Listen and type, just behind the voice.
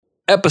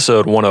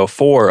Episode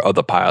 104 of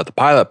the Pilot the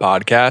Pilot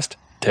podcast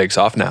takes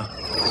off now.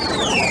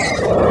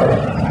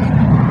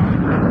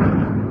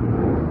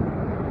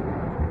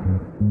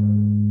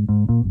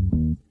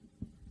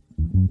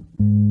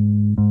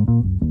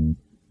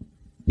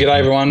 G'day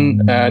everyone,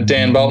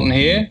 Dan Bolton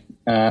here,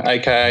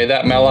 aka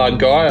That Mallard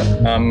Guy.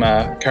 I'm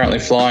currently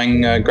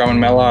flying Grumman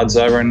Mallards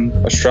over in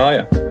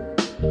Australia.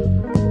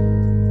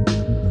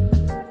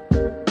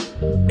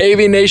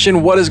 AV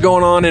Nation, what is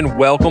going on? And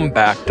welcome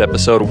back to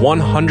episode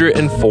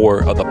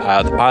 104 of the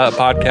Pilot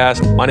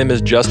podcast. My name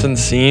is Justin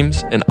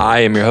Seams, and I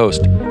am your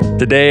host.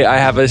 Today, I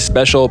have a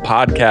special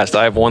podcast.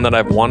 I have one that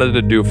I've wanted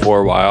to do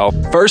for a while.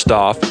 First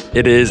off,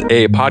 it is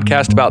a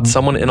podcast about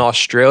someone in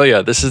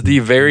Australia. This is the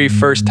very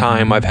first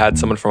time I've had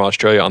someone from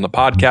Australia on the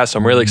podcast, so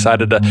I'm really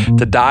excited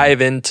to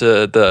dive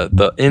into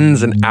the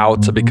ins and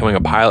outs of becoming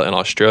a pilot in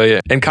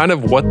Australia and kind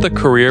of what the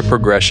career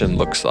progression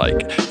looks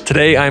like.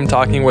 Today, I'm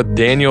talking with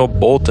Daniel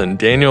Bolton.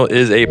 Daniel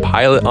is a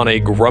pilot on a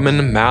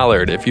Grumman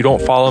Mallard. If you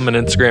don't follow him on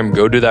Instagram,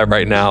 go do that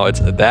right now. It's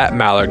That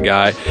Mallard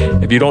Guy.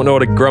 If you don't know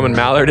what a Grumman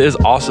Mallard is,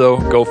 also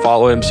go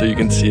follow him so you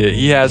can see it.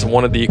 He has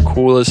one of the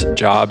coolest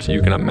jobs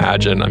you can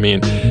imagine. I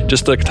mean,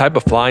 just the type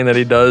of flying that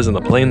he does and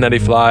the plane that he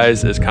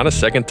flies is kind of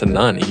second to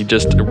none. He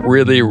just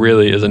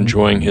really is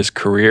enjoying his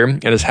career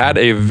and has had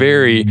a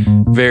very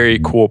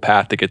cool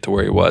path to get to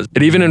where he was.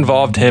 It even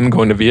involved him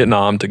going to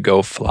Vietnam to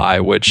go fly,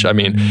 which, I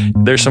mean,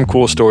 there's some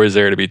cool stories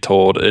there to be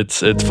told.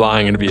 It's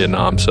flying in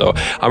Vietnam. So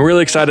I'm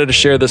really excited to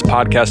share this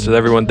podcast with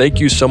everyone. Thank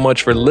you so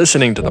much for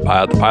listening to the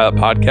Pilot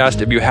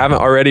podcast. If you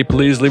haven't already,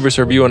 please leave us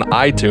a review on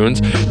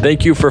iTunes.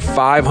 Thank you for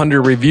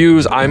 500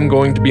 reviews. I'm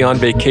going to be on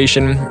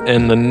vacation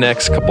in the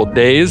next couple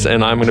days,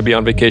 and I'm going to be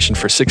on vacation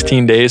for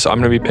 16 days. So I'm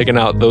going to be picking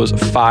out those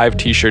 5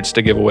 t-shirts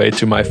to give away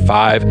to my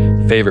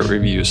 5 favorite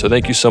reviews. So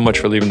thank you so much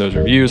for leaving those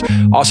reviews.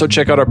 Also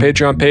check out our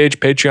Patreon page,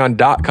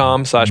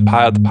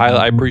 patreon.com/pilotthepilot.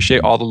 I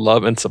appreciate all the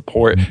love and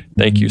support.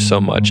 Thank you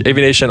so much.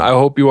 Aviation, I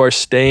hope you are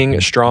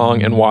staying strong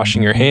and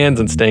washing your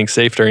hands and staying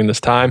safe during this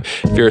time.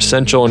 If you're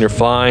essential and you're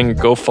flying,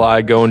 go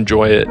fly, go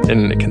enjoy it,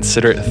 and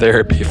consider it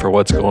therapy for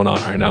what's going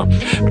on right now.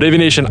 But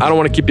Aviation, I don't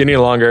want to keep you any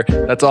longer.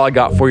 That's all I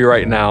got for you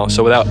right now.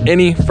 So without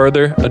any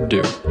further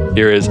ado,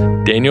 here is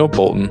Daniel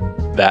Bolton,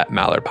 That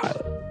Mallard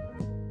Pilot.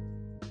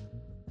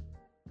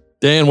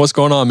 Dan, what's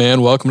going on,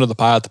 man? Welcome to the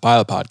Pilot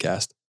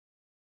podcast.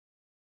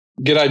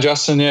 G'day,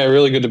 Justin. Yeah,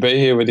 really good to be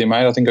here with you,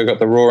 mate. I think I got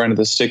the raw end of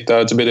the stick, though.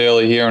 It's a bit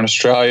early here in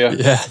Australia.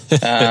 Yeah.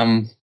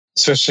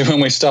 Especially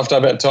when we stuffed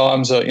up at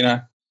times, you know.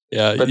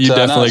 Yeah, but, you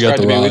definitely got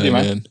the raw end,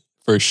 man.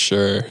 For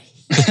sure.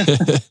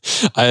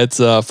 It's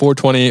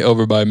 4:20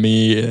 over by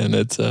me, and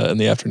it's in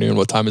the afternoon.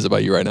 What time is it by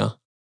you right now?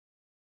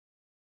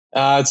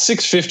 It's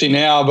 6:50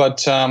 now,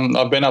 but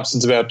I've been up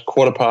since about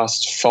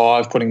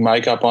 5:15 putting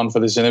makeup on for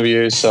this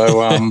interview.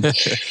 So,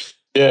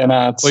 yeah,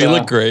 no, it's... Well, you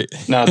look great.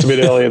 No, it's a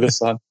bit earlier this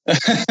side.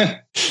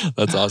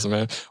 That's awesome,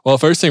 man. Well,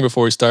 first thing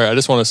before we start, I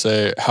just want to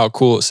say how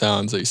cool it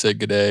sounds that you say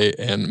g'day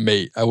and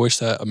mate. I wish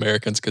that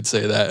Americans could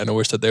say that, and I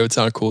wish that they would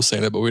sound cool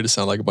saying it, but we just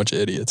sound like a bunch of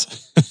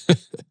idiots.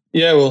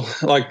 Yeah, well,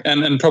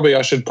 and probably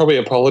I should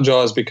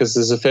apologize because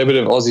there's a fair bit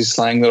of Aussie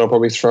slang that I'll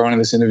probably throw into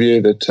this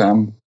interview that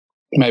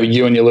maybe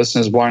you and your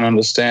listeners won't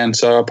understand.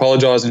 So I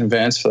apologize in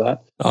advance for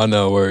that. Oh,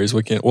 no worries.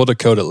 We'll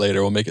decode it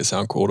later. We'll make it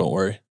sound cool. Don't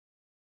worry.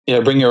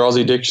 Yeah, bring your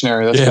Aussie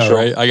dictionary. That's for sure.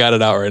 Right. I got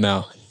it out right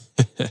now.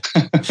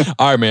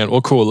 All right, man.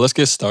 Well, cool. Let's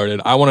get started.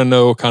 I want to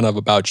know kind of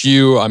about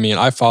you. I mean,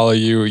 I follow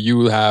you.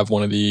 You have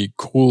one of the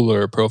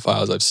cooler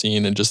profiles I've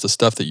seen, and just the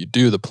stuff that you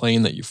do, the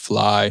plane that you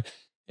fly,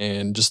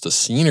 and just the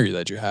scenery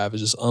that you have is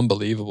just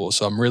unbelievable.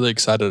 So I'm really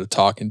excited to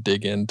talk and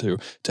dig into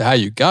how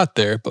you got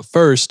there. But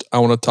first, I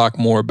want to talk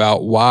more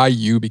about why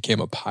you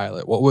became a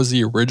pilot. What was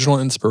the original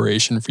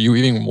inspiration for you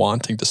even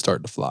wanting to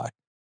start to fly?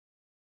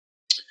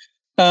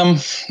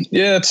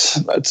 Yeah,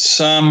 it's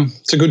a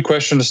good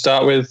question to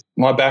start with.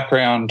 My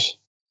background,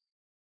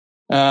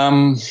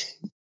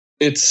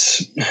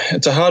 it's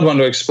a hard one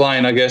to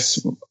explain, I guess.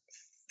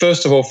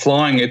 First of all,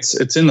 flying,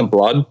 it's in the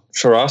blood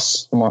for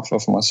us, for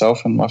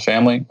myself and my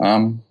family.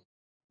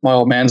 My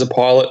old man's a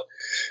pilot.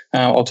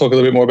 I'll talk a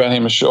little bit more about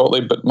him shortly,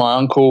 but my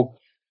uncle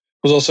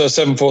was also a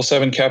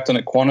 747 captain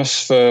at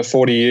Qantas for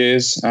 40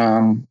 years.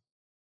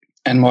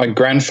 And my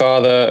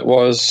grandfather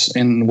was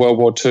in World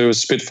War II a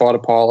Spitfire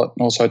pilot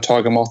and also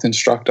Tiger Moth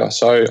instructor.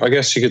 So I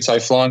guess you could say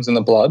flying's in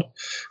the blood.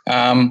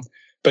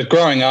 But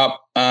growing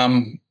up,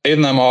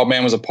 even though my old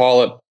man was a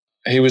pilot,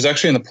 he was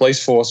actually in the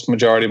police force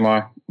majority of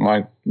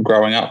my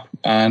growing up.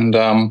 And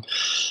my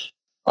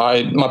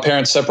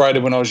parents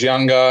separated when I was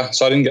younger,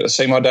 so I didn't get to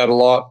see my dad a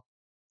lot.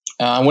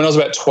 When I was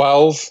about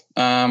 12,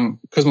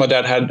 because my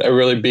dad had a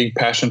really big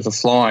passion for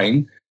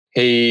flying,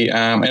 he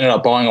ended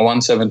up buying a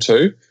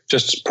 172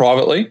 just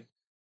privately.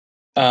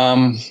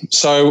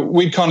 So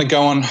we'd kind of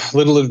go on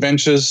little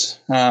adventures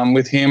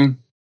with him.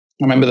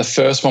 I remember the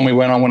first one we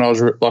went on when I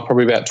was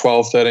probably about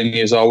 12, 13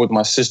 years old with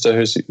my sister,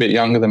 who's a bit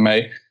younger than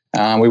me.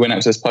 We went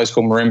out to this place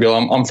called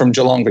Merimbula. I'm from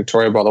Geelong,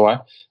 Victoria, by the way,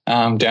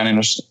 down in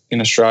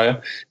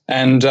Australia.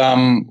 And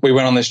we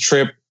went on this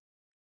trip,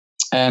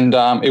 and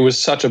it was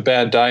such a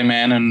bad day,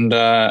 man. And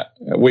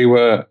we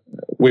were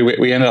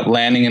we ended up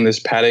landing in this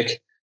paddock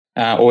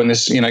or in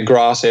this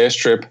grass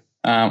airstrip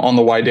on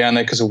the way down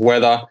there because of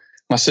weather.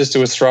 My sister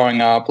was throwing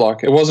up.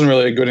 Like, it wasn't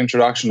really a good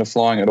introduction to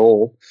flying at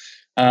all.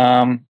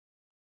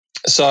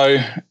 So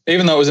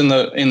even though it was in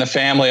the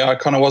family, I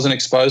kind of wasn't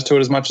exposed to it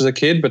as much as a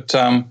kid. But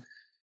I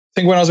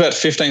think when I was about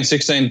 15,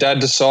 16, Dad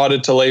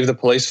decided to leave the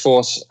police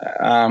force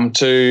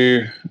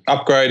to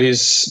upgrade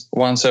his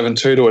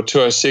 172 to a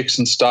 206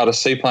 and start a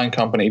seaplane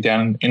company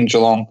down in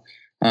Geelong.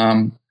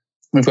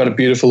 We've got a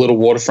beautiful little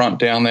waterfront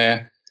down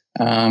there.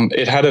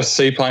 It had a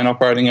seaplane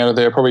operating out of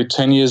there probably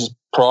 10 years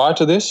prior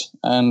to this.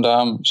 And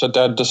so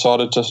Dad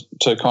decided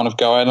to kind of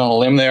go out on a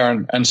limb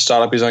there and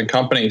start up his own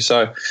company.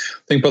 So I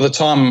think by the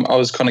time I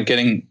was kind of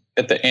getting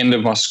at the end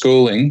of my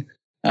schooling,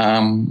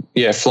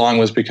 flying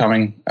was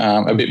becoming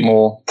a bit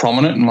more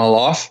prominent in my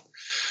life.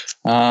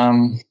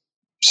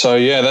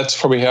 That's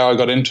probably how I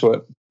got into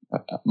it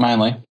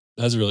mainly.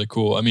 That's really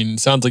cool. I mean, it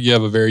sounds like you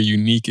have a very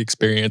unique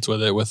experience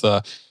with it, with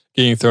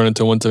getting thrown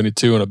into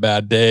 172 on a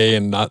bad day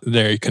and not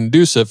very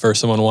conducive for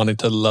someone wanting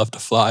to love to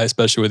fly,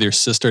 especially with your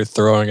sister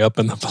throwing up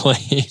in the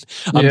plane.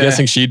 I'm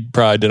guessing she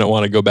probably didn't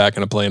want to go back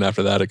in a plane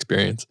after that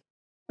experience.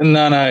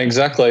 No,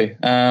 exactly.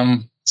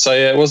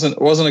 It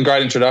wasn't a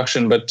great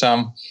introduction, but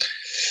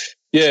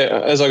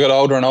as I got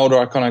older and older,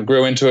 I kind of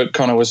grew into it,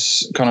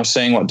 was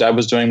seeing what Dad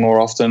was doing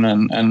more often.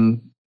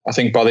 And I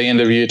think by the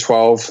end of year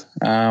 12,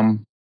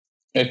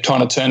 it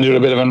kind of turned into a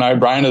bit of a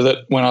no-brainer that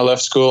when I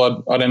left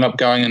school, I'd end up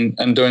going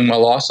and doing my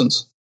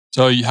license.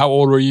 So how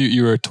old were you?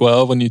 You were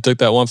 12 when you took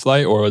that one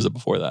flight, or was it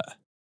before that?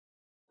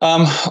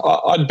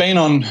 I'd been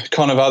on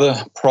kind of other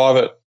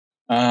private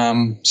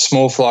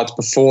small flights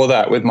before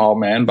that with my old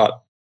man,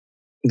 but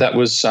that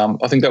was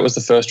I think that was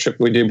the first trip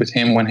we did with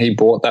him when he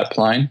bought that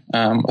plane.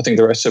 I think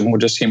the rest of them were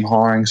just him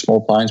hiring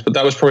small planes, but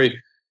that was probably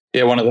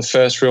one of the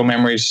first real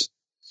memories.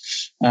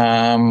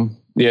 On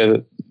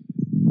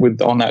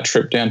that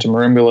trip down to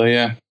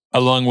Merimbula, How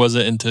long was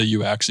it until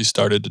you actually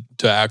started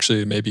to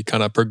actually maybe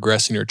kind of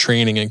progress in your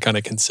training and kind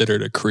of consider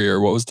it a career?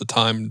 What was the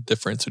time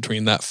difference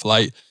between that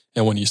flight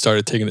and when you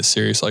started taking it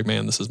serious? Like,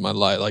 man, this is my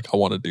life. Like, I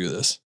want to do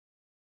this.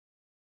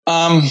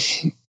 I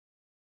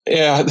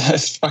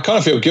kind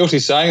of feel guilty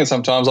saying it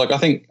sometimes. Like, I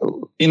think,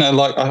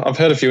 I've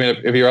heard a few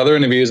of your other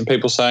interviews and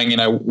people saying,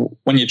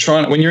 when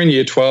you're in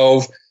year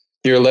 12,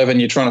 year 11,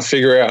 you're trying to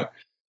figure out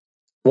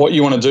what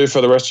you want to do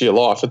for the rest of your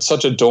life. It's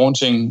such a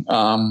daunting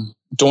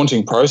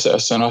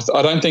process. And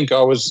I don't think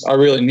I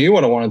really knew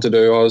what I wanted to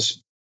do. I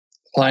was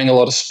playing a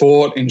lot of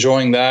sport,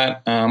 enjoying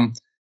that.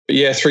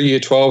 Through year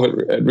 12,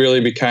 it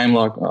really became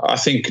like, I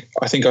think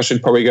I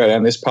should probably go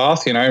down this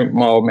path.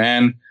 My old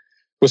man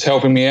was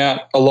helping me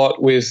out a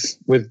lot with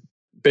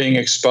being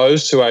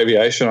exposed to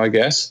aviation, I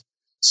guess.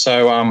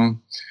 So, I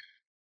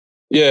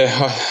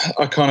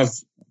kind of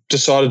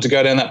decided to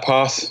go down that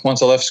path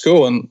once I left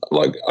school. And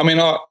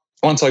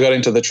once I got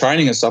into the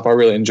training and stuff, I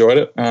really enjoyed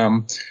it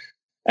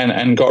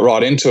and got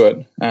right into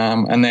it.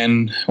 And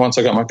then once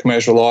I got my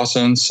commercial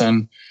license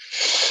and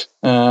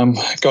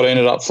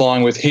ended up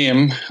flying with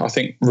him, I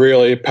think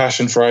really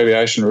passion for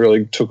aviation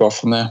really took off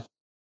from there.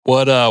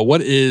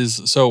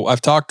 So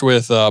I've talked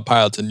with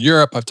pilots in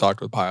Europe. I've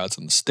talked with pilots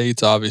in the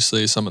States,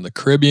 obviously, some in the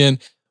Caribbean.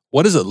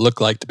 What does it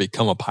look like to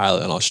become a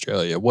pilot in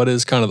Australia? What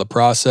is kind of the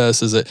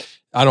process?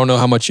 I don't know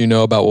how much you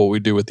know about what we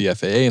do with the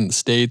FAA in the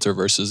States or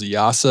versus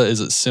EASA. Is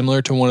it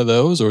similar to one of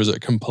those, or is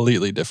it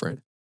completely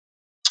different?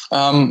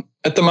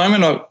 At the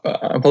moment,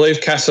 I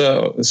believe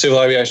CASA, the Civil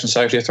Aviation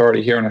Safety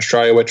Authority here in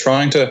Australia, we're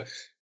changing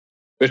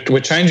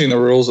the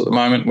rules at the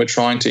moment. We're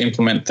trying to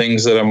implement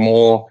things that are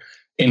more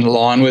in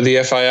line with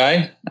the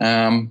FAA.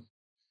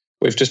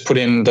 We've just put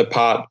in the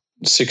Part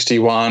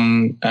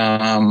 61,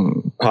 Part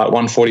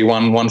 141,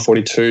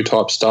 142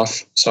 type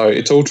stuff. So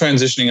it's all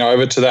transitioning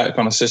over to that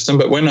kind of system.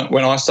 But when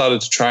I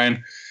started to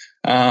train,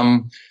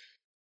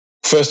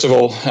 first of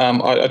all,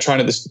 I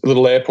trained at this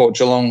little airport,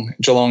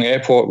 Geelong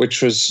Airport,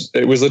 which was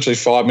literally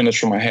 5 minutes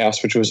from my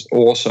house, which was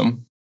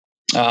awesome.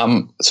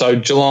 So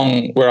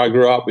Geelong, where I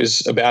grew up,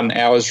 is about an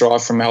hour's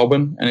drive from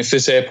Melbourne. And if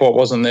this airport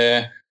wasn't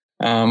there,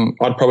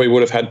 I probably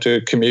would have had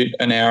to commute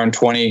an hour and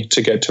 20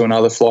 to get to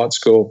another flight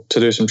school to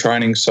do some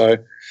training. So,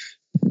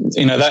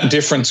 that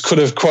difference could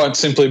have quite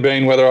simply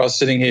been whether I was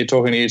sitting here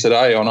talking to you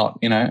today or not.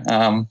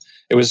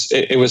 It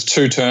was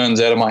 2 turns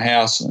out of my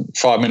house,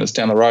 5 minutes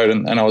down the road,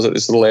 and I was at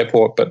this little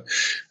airport. But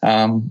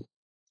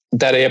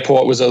that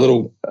airport was a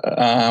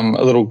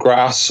little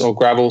grass or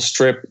gravel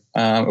strip.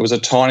 It was a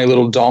tiny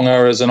little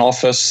donga as an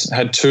office.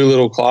 Had 2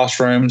 little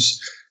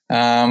classrooms.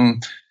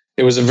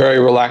 It was a very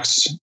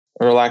relaxed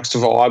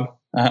vibe.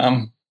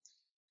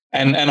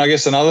 And I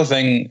guess another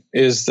thing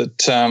is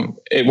that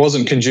it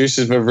wasn't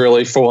conducive of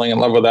really falling in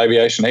love with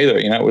aviation either.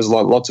 It was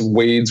like lots of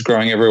weeds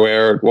growing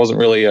everywhere. It wasn't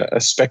really a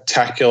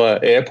spectacular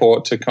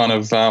airport to kind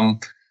of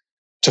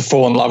to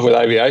fall in love with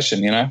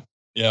aviation,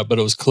 Yeah, but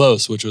it was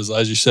close, which was,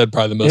 as you said,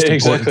 probably the most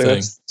important thing.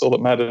 That's all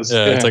that matters.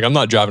 Yeah, it's like I'm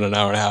not driving an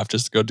hour and a half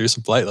just to go do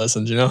some flight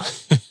lessons, No,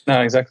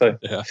 exactly.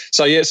 Yeah.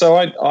 So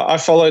I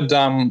followed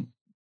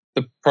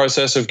the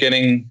process of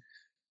getting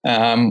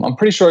I'm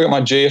pretty sure I got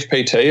my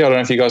GFPT. I don't know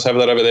if you guys have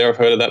that over there. I've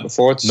heard of that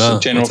before. It's a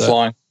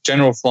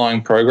general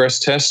flying progress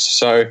test.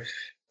 So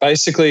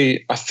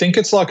basically, I think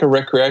it's like a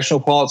recreational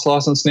pilot's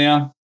license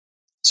now.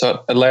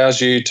 So it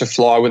allows you to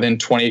fly within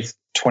 20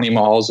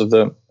 miles of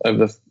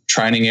the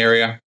training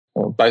area,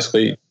 or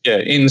basically,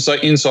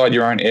 inside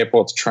your own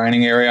airport's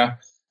training area.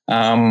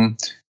 And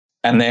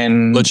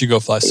then let you go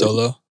fly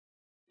solo.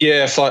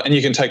 Yeah, and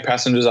you can take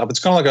passengers up. It's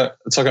kind of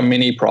like a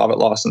mini private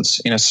license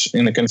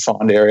in a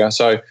confined area.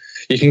 So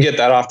you can get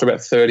that after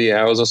about 30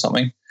 hours or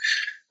something.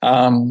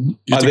 You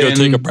have to go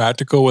take a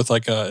practical with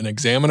like an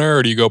examiner,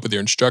 or do you go up with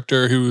your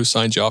instructor? Who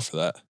signs you off for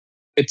that?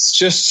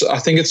 I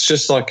think it's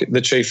just like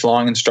the chief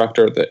flying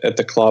instructor at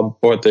the club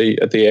or at the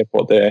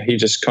airport there. He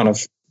just kind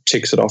of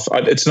ticks it off.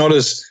 It's not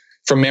as,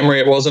 from memory,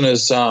 it wasn't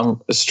as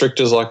strict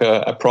as like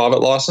a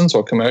private license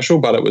or commercial,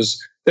 but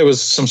there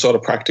was some sort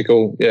of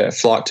practical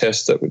flight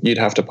test that you'd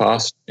have to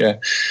pass. Yeah.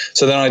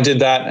 So then I did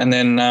that, and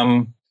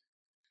then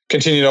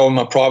continued on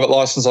with my private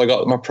license. I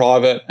got my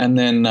private, and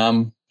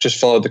then just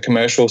followed the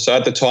commercial. So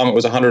at the time it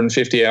was a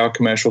 150-hour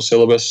commercial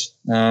syllabus,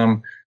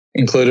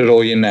 included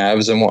all your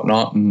navs and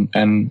whatnot,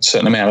 and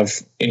certain amount of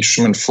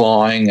instrument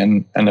flying,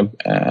 and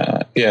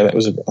that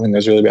was, I think that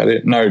was really about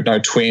it. No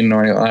twin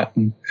or anything like that.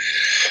 And,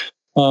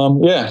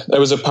 it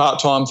was a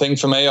part-time thing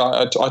for me.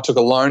 I took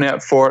a loan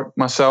out for it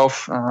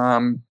myself.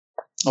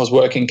 I was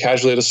working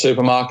casually at a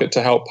supermarket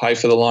to help pay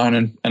for the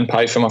loan and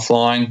pay for my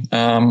flying.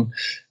 About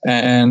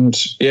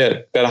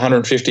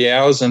 150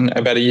 hours and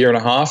about a year and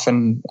a half,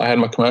 and I had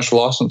my commercial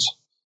license.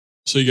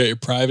 So you got your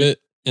private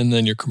and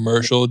then your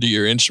commercial. Do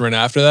your instrument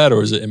after that,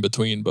 or is it in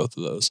between both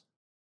of those?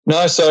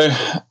 No, so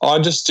I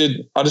just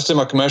did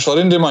my commercial. I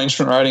didn't do my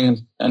instrument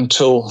rating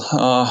until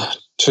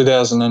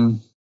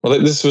 2000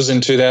 this was in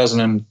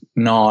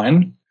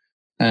 2009,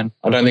 and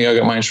I don't think I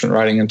got my instrument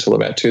rating until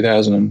about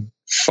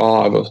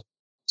 2005 or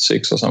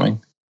 6 or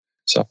something.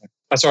 So,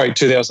 sorry,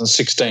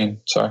 2016.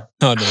 Sorry.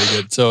 Oh, no,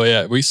 you're good. So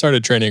yeah, we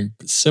started training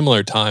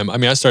similar time. I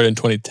mean, I started in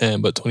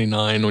 2010, but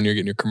 29 when you're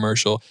getting your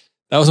commercial.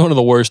 That was one of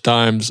the worst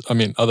times, I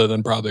mean, other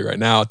than probably right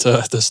now,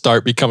 to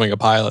start becoming a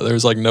pilot. There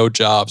was like no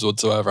jobs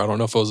whatsoever. I don't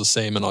know if it was the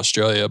same in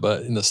Australia,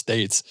 but in the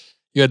States,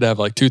 you had to have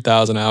like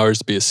 2,000 hours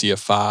to be a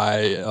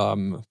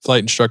CFI.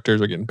 Flight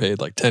instructors were getting paid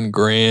like 10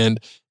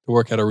 grand. To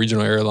work at a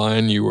regional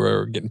airline, you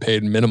were getting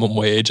paid minimum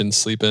wage and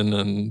sleeping.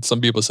 And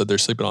some people said they're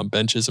sleeping on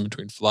benches in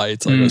between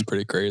flights. Like, it was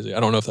pretty crazy. I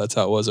don't know if that's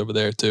how it was over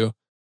there too.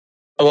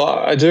 Well,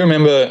 I do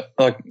remember,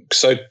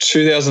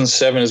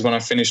 2007 is when I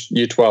finished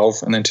year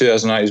 12, and then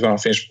 2008 is when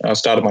I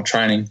started my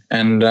training.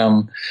 And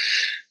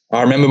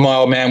I remember my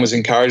old man was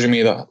encouraging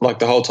me that,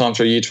 the whole time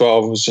through year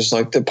 12, was just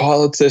like, the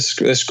pilots,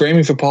 they're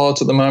screaming for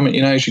pilots at the moment.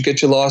 You should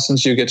get your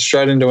license, you get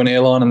straight into an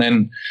airline. And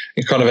then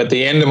kind of at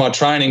the end of my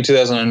training,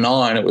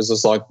 2009, it was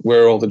just like,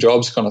 where are all the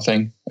jobs kind of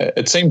thing.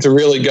 It seemed to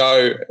really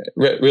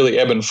really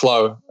ebb and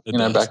flow,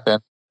 back then.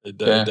 It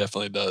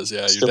definitely does.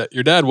 Yeah.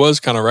 Your dad was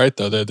kind of right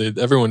though.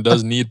 Everyone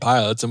does need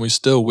pilots, and we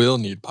still will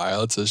need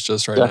pilots. It's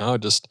just right now,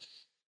 just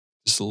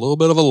a little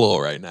bit of a lull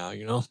right now,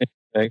 Yeah,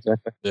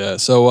 exactly. Yeah.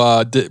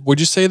 So, would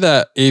you say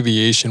that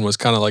aviation was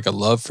kind of like a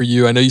love for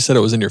you? I know you said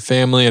it was in your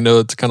family. I know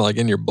it's kind of like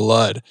in your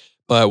blood,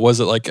 but was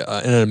it like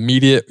an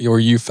immediate where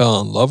you fell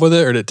in love with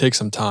it, or did it take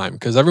some time?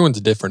 Because everyone's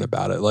different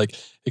about it. Like,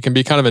 it can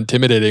be kind of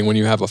intimidating when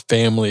you have a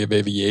family of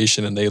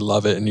aviation and they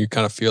love it, and you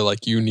kind of feel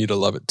like you need to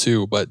love it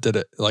too. But did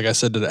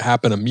it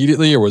happen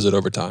immediately, or was it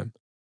over time?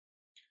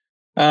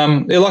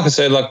 Like I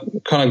said,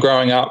 kind of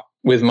growing up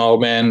with my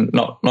old man,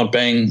 not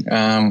being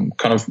kind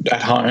of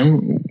at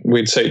home,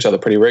 we'd see each other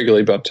pretty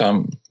regularly, but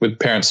with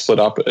parents split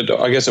up,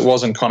 I guess it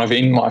wasn't kind of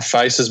in my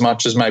face as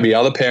much as maybe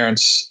other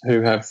parents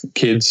who have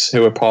kids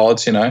who are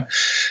pilots,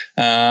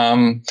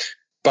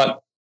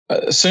 But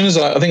as soon as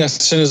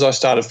I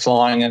started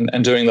flying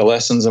and doing the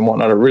lessons and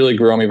whatnot, it really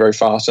grew on me very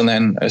fast. And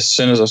then as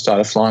soon as I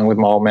started flying with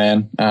my old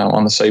man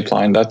on the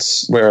seaplane,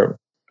 that's where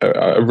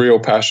a real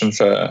passion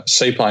for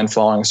seaplane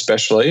flying,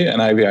 especially,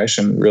 and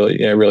aviation,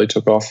 really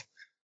took off.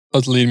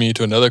 That's leading me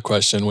to another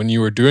question. When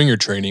you were doing your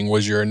training,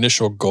 was your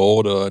initial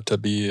goal to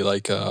be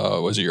like,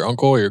 was it your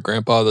uncle or your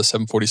grandpa, the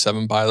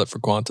 747 pilot for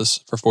Qantas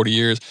for 40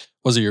 years?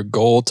 Was it your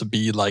goal to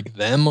be like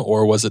them,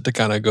 or was it to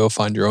kind of go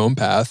find your own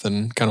path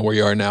and kind of where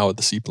you are now with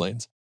the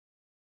seaplanes?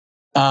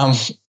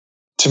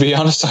 To be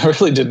honest, I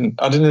didn't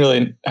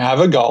really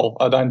have a goal.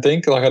 I don't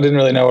think. I didn't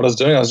really know what I was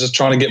doing. I was just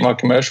trying to get my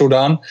commercial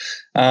done,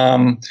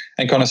 and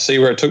kind of see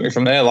where it took me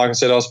from there. Like I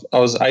said, I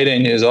was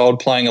 18 years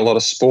old, playing a lot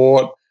of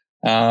sport.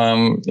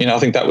 I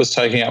think that was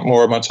taking up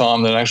more of my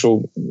time than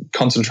actual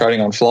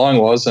concentrating on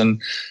flying was, and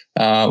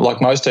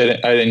like most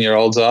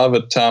 18-year-olds are.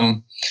 But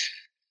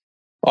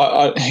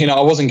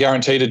I wasn't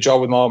guaranteed a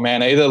job with my old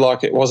man either.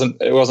 It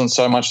wasn't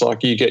so much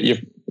like you get your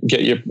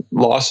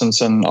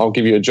license and I'll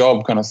give you a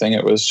job kind of thing.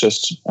 It was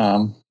just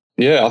I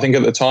think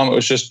at the time I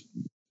was just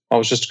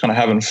kind of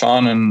having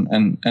fun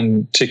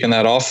and ticking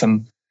that off,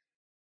 and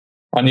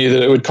I knew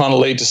that it would kind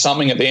of lead to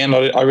something at the end.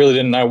 I really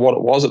didn't know what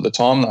it was at the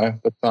time though,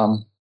 but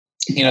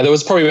there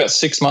was probably about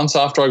 6 months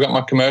after I got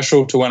my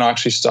commercial to when I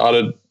actually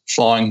started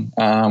flying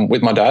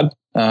with my dad.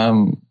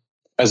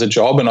 as a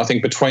job. And I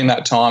think between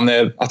that time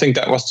there, I think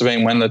that must have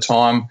been when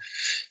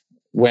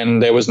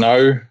there was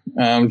no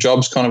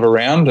jobs kind of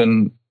around,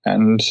 and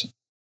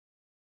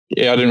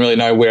yeah, I didn't really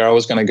know where I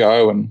was going to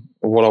go and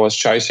what I was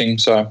chasing.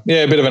 So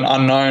yeah, a bit of an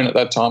unknown at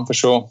that time for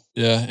sure.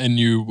 Yeah. And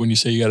when you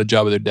say you got a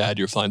job with your dad,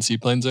 you were flying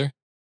seaplanes there?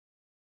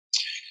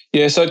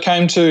 Yeah. So it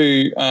came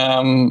to,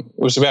 it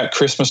was about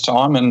Christmas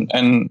time,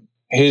 and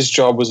his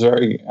job was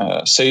very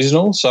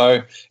seasonal. So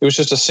it was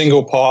just a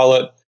single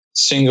pilot,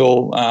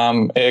 single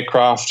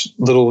aircraft,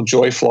 little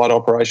joy flight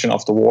operation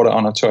off the water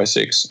on a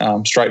 206,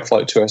 straight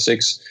float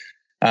 206.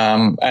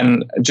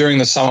 And during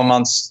the summer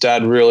months,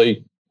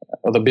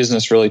 the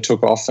business really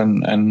took off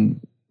and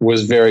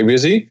was very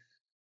busy.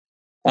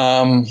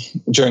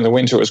 During the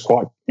winter, it was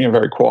quite,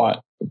 very quiet.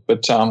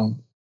 But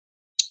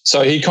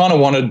so he kind of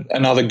wanted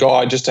another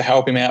guy just to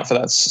help him out for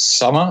that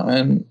summer.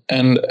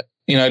 And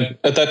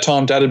at that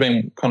time, Dad had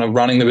been kind of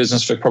running the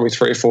business for probably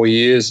 3 or 4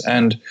 years.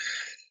 And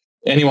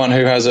anyone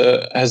who has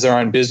their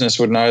own business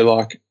would know,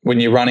 like, when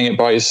you're running it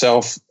by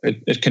yourself,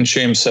 it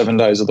consumes 7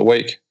 days of the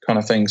week kind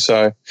of thing.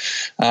 So,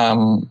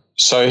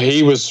 so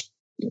he was,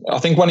 I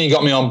think when he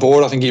got me on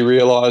board, I think he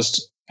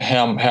realized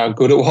how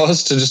good it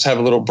was to just have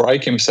a little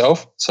break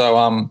himself.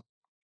 So,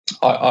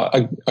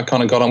 I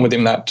kind of got on with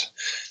him that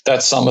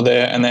summer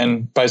there, and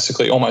then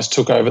basically almost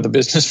took over the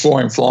business for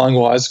him flying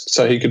wise.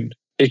 So he could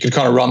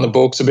kind of run the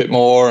books a bit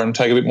more and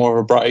take a bit more of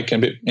a break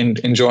and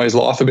enjoy his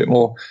life a bit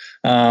more.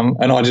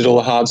 And I did all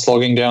the hard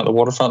slogging down at the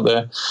waterfront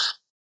there.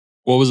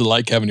 What was it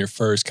like having your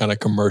first kind of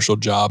commercial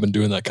job and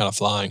doing that kind of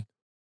flying?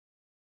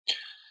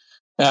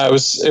 It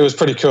was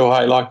pretty cool.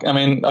 Hey, like, I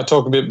mean, I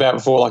talked a bit about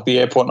before, like the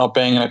airport not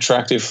being an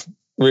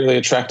really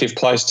attractive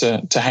place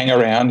to hang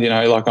around,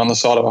 like on the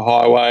side of a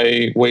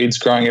highway, weeds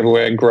growing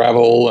everywhere,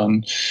 gravel.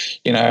 And,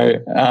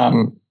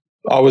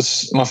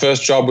 my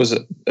first job was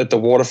at the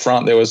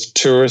waterfront. There was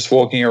tourists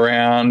walking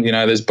around,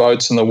 there's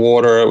boats in the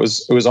water. It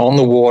was on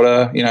the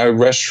water,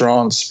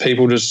 restaurants,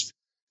 people just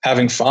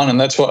having fun.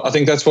 And that's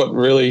what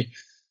really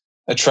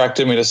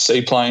attracted me to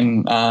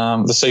seaplane,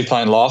 the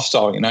seaplane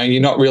lifestyle.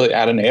 You're not really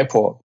at an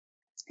airport.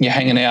 You're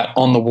hanging out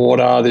on the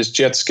water. There's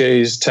jet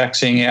skis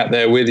taxiing out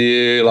there with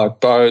you, like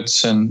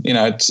boats, and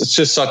it's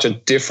just such a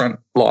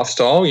different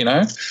lifestyle.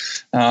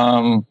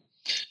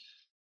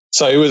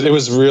 So it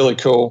was really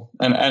cool,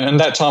 and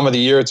that time of the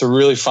year, it's a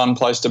really fun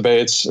place to be.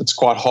 It's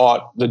quite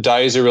hot. The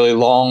days are really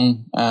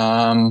long.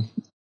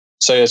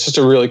 So yeah, it's just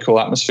a really cool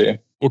atmosphere.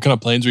 What kind of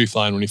planes were you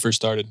flying when you first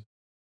started?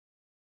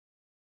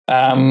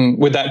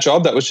 With that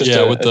job, that was just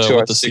with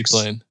the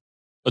seaplane.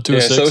 A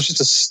 206? Yeah, so it was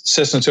just a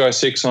Cessna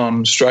 206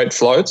 on straight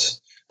floats.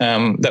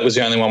 That was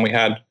the only one we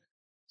had.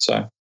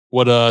 So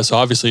what? So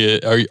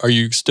obviously, are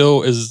you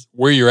still, is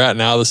where you're at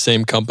now the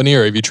same company,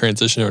 or have you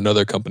transitioned to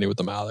another company with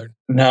the Mallard?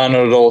 No,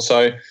 not at all.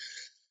 So,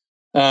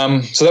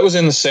 so that was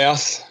in the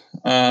south,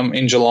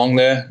 in Geelong.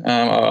 There,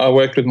 I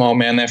worked with my old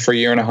man there for 1.5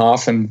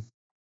 years, and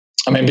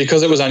I mean,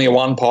 because it was only a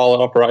one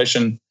pilot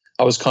operation,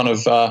 I was kind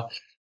of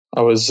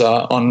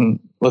on,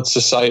 let's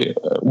just say,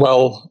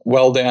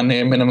 well down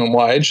near minimum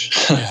wage.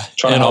 Yeah.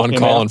 Trying and on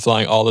call and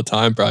flying all the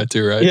time, probably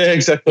too, right? Yeah,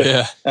 exactly.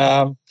 Yeah.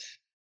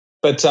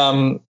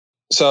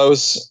 So I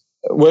was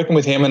working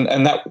with him,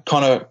 and that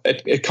kind of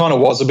it kind of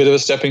was a bit of a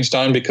stepping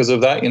stone because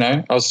of that.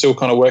 I was still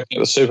kind of working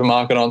at the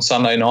supermarket on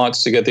Sunday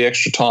nights to get the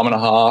extra time and a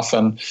half,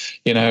 and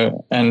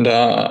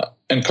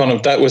and kind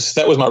of that was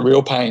my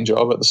real paying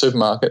job at the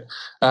supermarket.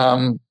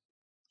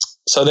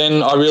 So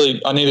then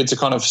I needed to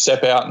kind of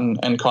step out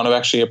and kind of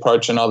actually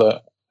approach another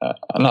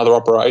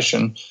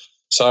operation.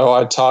 So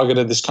I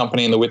targeted this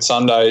company in the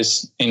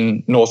Whitsundays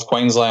in North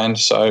Queensland.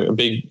 So a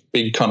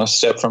big kind of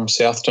step from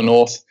south to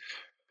north.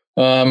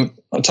 I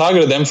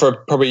targeted them for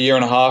probably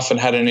 1.5 years and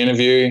had an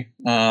interview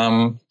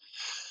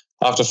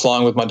after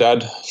flying with my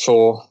dad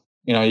for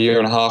 1.5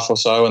 years or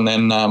so, and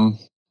then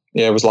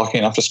was lucky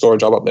enough to score a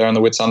job up there in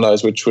the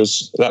Whitsundays, which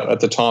was that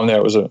at the time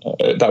there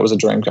that was a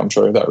dream come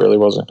true. That really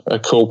was a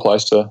cool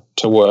place to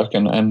work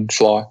and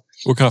fly.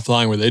 What kind of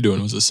flying were they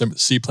doing? Was it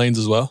seaplanes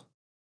as well?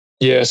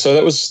 Yeah, so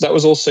that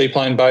was all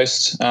seaplane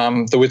based.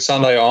 The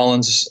Whitsunday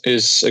Islands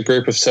is a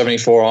group of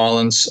 74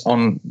 islands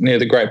near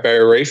the Great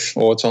Barrier Reef,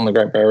 or it's on the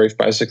Great Barrier Reef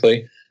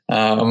basically.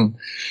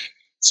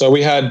 So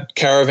we had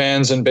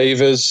caravans and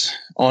beavers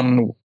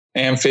on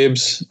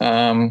amphibs.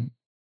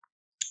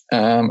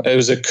 It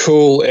was a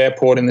cool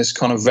airport in this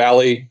kind of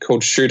valley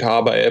called Shute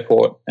Harbour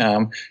Airport.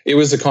 It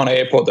was the kind of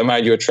airport that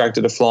made you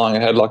attracted to flying.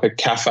 It had like a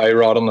cafe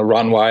right on the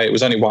runway. It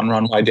was only one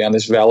runway down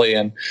this valley,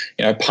 and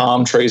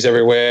palm trees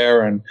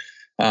everywhere, and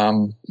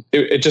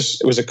it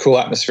was a cool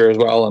atmosphere as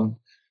well.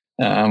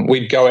 And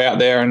we'd go out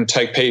there and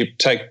take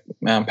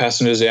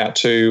passengers out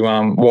to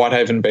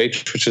Whitehaven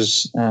Beach, which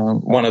is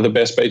one of the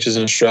best beaches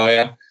in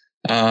Australia.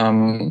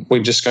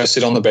 We'd just go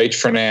sit on the beach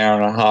for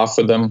 1.5 hours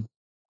with them,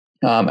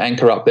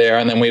 anchor up there,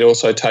 and then we'd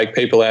also take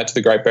people out to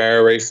the Great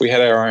Barrier Reef. We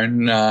had our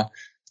own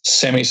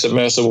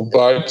semi-submersible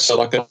boat, so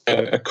like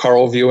a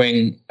coral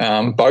viewing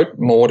boat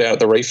moored out at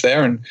the reef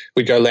there, and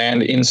we'd go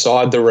land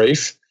inside the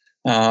reef.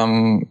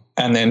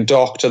 And then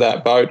dock to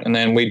that boat, and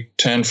then we'd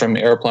turn from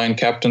airplane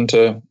captain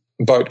to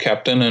boat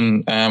captain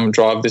and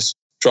drive this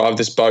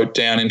boat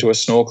down into a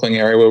snorkeling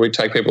area where we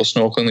take people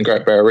snorkeling the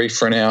Great Barrier Reef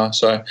for an hour.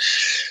 So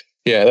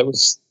yeah, that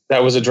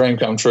was a dream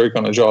come true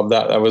kind of job.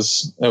 That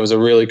was a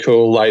really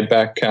cool, laid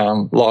back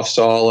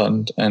lifestyle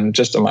and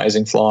just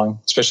amazing flying,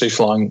 especially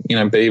flying,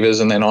 beavers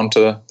and then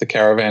onto the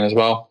caravan as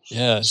well.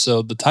 Yeah.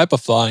 So the type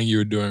of flying you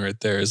were doing right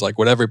there is like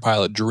what every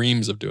pilot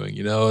dreams of doing.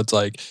 It's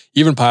like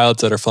even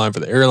pilots that are flying for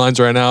the airlines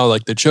right now,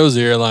 like they chose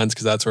the airlines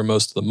because that's where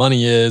most of the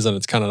money is, and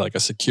it's kind of like a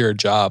secure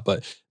job.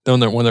 But then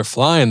when they're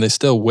flying, they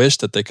still wish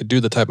that they could do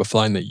the type of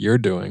flying that you're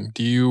doing.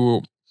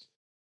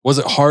 Was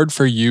it hard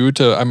for you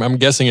to? I'm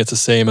guessing it's the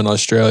same in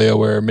Australia,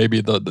 where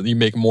maybe you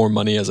make more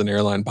money as an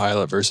airline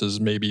pilot versus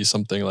maybe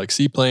something like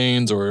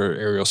seaplanes or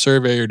aerial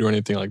survey or do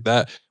anything like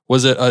that.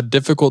 Was it a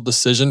difficult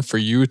decision for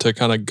you to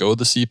kind of go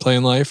the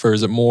seaplane life, or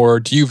is it more?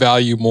 Do you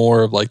value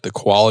more of like the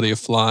quality of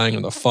flying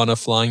and the fun of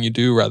flying you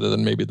do rather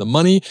than maybe the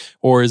money,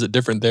 or is it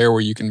different there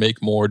where you can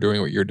make more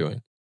doing what you're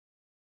doing?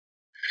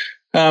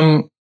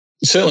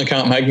 Certainly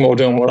can't make more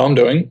doing what I'm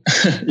doing.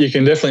 You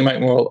can definitely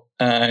make more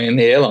in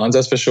the airlines,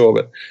 that's for sure,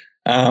 but.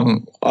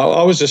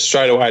 I was just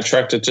straight away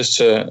attracted just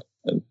to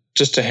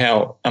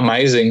how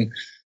amazing,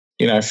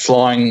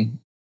 flying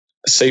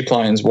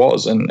seaplanes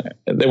was, and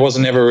there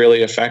wasn't ever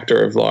really a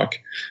factor of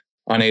like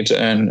I need to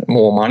earn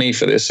more money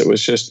for this. It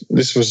was just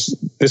this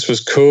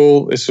was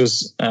cool. This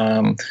was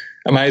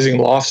amazing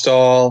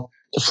lifestyle.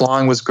 The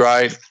flying was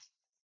great.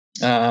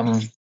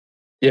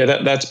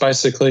 That's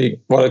basically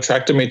what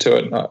attracted me to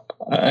it.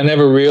 I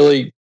never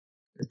really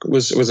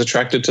was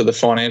attracted to the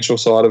financial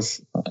side of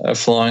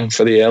flying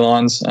for the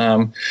airlines.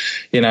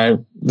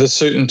 The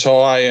suit and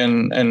tie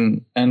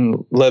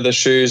and leather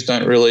shoes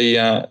don't really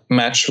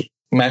match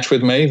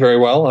with me very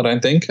well. I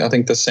don't think. I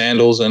think the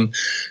sandals and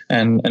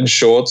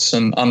shorts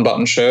and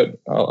unbuttoned shirt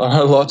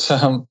are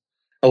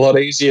a lot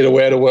easier to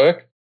wear to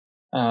work.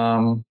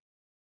 I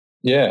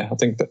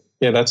think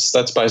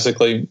that's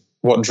basically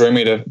what drew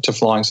me to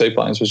flying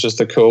seaplanes was just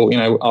the cool.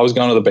 I was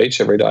going to the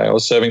beach every day. I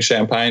was serving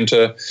champagne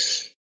to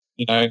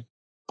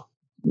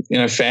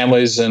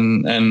families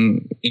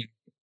and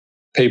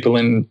people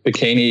in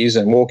bikinis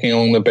and walking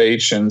along the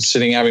beach and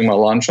sitting having my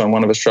lunch on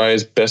one of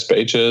Australia's best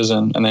beaches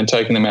and then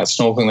taking them out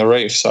snorkeling the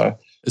reef. So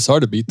it's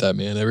hard to beat that,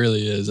 man. It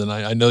really is. And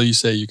I know you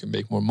say you can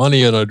make more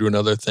money and doing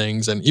other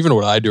things. And even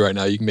what I do right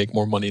now, you can make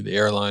more money in the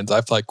airlines. I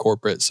fly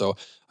corporate, so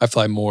I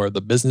fly more of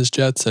the business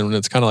jets. And when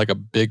it's kind of like a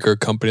bigger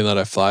company that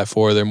I fly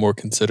for, they're more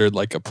considered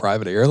like a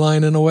private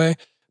airline in a way.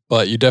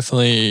 But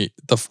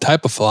the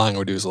type of flying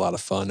we do is a lot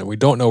of fun, and we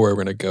don't know where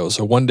we're going to go.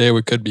 So one day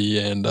we could be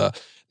in the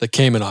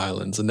Cayman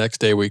Islands. The next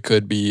day we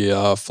could be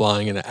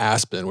flying in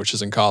Aspen, which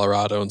is in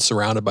Colorado and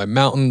surrounded by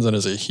mountains and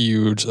is a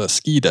huge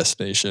ski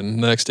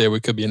destination. The next day we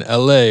could be in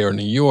LA or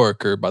New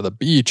York or by the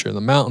beach or in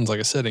the mountains, like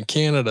I said, in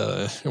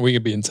Canada. We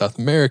could be in South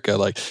America.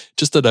 Like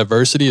just the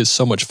diversity is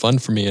so much fun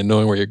for me, and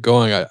knowing where you're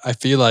going. I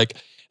feel like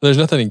there's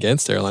nothing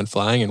against airline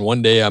flying, and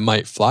one day I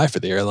might fly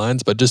for the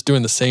airlines, but just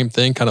doing the same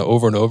thing kind of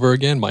over and over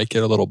again might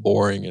get a little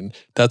boring. And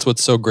that's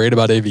what's so great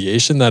about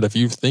aviation, that if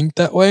you think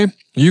that way,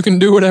 you can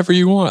do whatever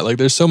you want. Like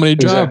there's so many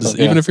jobs,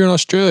 exactly, even if you're in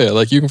Australia,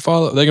 like they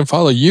can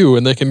follow you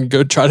and they can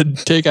go try to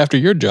take after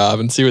your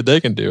job and see what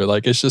they can do.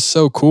 Like it's just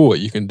so cool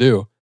what you can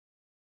do.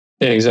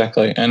 Yeah,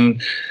 exactly.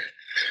 And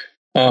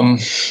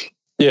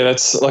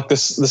that's like the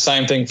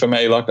same thing for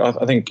me. Like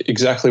I think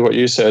exactly what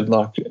you said.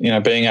 Like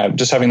being out,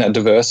 just having that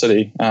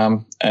diversity.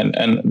 And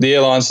the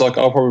airlines, like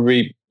I'll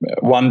probably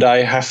one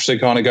day have to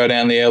kind of go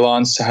down the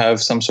airlines to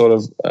have some sort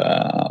of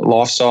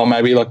lifestyle,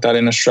 maybe like that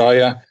in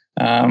Australia,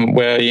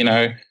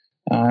 where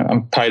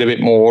I'm paid a bit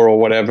more or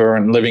whatever,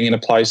 and living in a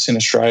place in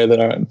Australia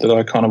that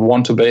I kind of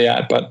want to be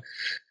at. But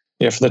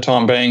yeah, for the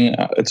time being,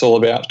 it's all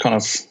about kind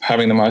of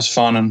having the most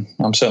fun, and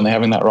I'm certainly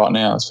having that right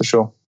now. That's for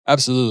sure.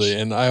 Absolutely.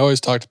 And I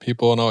always talk to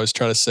people and always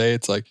try to say,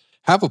 it's like,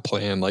 have a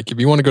plan. Like if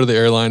you want to go to the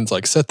airlines,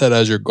 like set that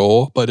as your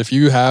goal. But if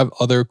you have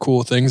other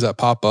cool things that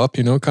pop up,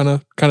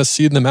 kind of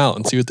seed them out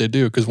and see what they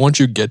do. Because once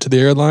you get to the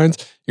airlines,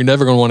 you're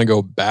never going to want to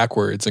go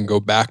backwards and go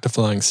back to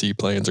flying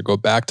seaplanes or go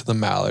back to the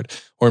Mallard.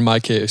 Or in my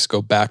case,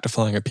 go back to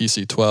flying a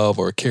PC-12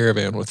 or a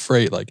Caravan with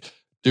freight. Like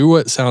do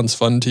what sounds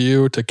fun to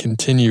you to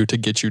continue to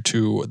get you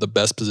to the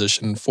best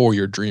position for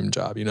your dream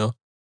job,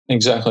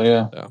 Exactly,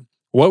 yeah.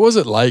 What was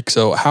it like?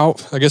 So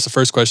I guess the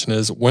first question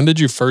is, when did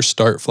you first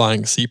start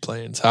flying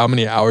seaplanes? How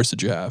many hours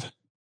did you have?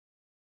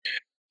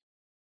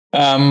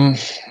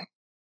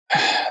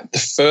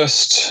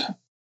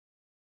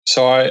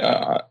 So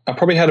I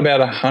probably had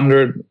about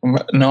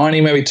 190,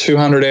 maybe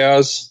 200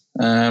 hours.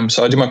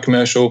 So I did my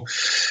commercial,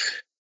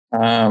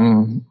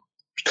 kind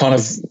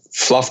of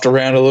fluffed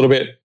around a little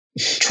bit,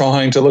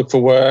 trying to look for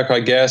work,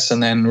 I guess,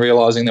 and then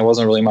realizing there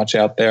wasn't really much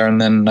out there.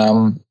 And then,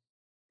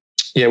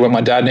 when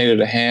my dad needed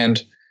a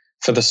hand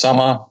for the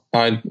summer,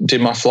 I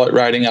did my float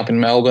rating up in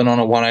Melbourne on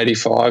a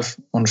 185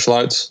 on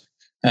floats.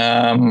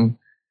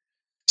 Probably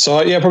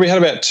had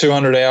about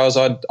 200 hours,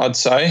 I'd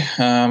say.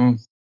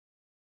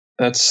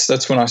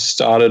 That's when I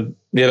started.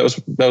 Yeah,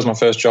 that was my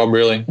first job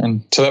really,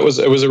 and so it was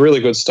a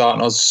really good start,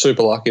 and I was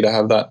super lucky to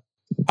have that.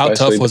 How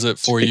basically tough was it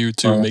for you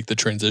to make the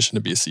transition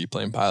to be a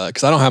seaplane pilot?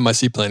 Because I don't have my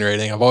seaplane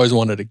rating. I've always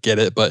wanted to get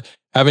it, but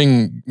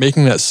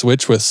making that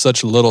switch with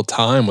such little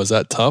time, was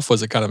that tough?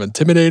 Was it kind of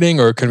intimidating,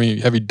 or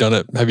have you done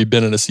it? Have you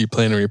been in a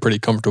seaplane and you're pretty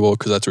comfortable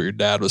because that's what your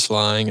dad was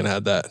flying and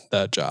had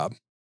that job?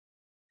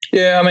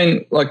 Yeah, I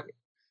mean, like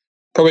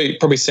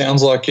probably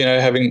sounds like, you know,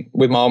 having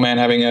with my old man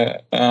having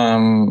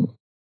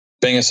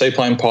being a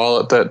seaplane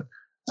pilot that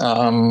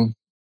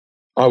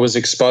I was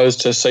exposed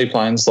to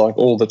seaplanes like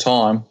all the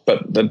time,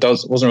 but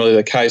wasn't really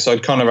the case.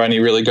 I'd kind of only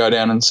really go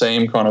down and see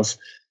him kind of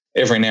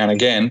every now and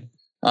again.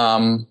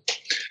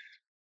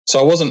 So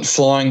I wasn't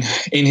flying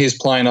in his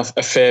plane a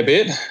fair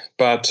bit,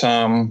 but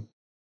I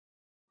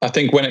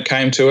think when it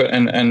came to it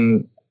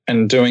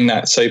and doing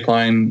that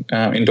seaplane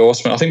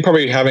endorsement, I think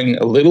probably having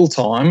a little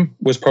time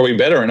was probably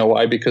better in a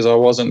way, because I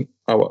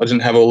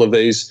didn't have all of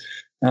these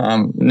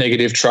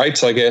negative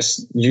traits, I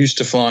guess, used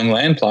to flying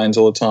land planes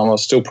all the time. I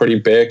was still pretty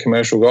bare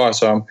commercial guy.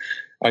 So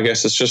I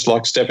guess it's just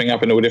like stepping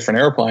up into a different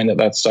airplane at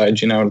that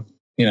stage, you know,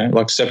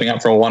 like stepping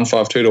up from a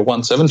 152 to a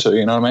 172,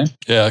 you know what I mean?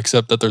 Yeah,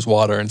 except that there's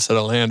water instead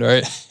of land,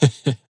 right?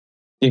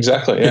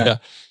 Exactly, yeah.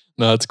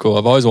 No, that's cool.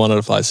 I've always wanted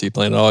to fly a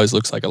seaplane. It always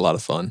looks like a lot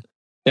of fun.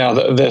 Yeah,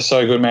 they're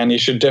so good, man. You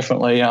should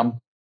definitely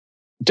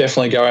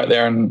go out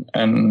there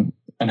and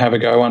have a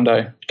go one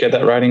day. Get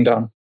that rating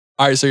done.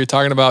 All right, so you're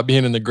talking about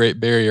being in the Great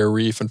Barrier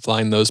Reef and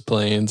flying those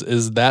planes.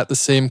 Is that the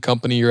same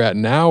company you're at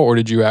now, or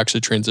did you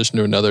actually transition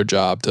to another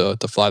job to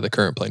fly the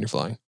current plane you're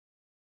flying?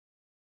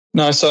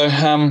 No, so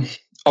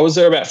I was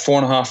there about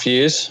 4.5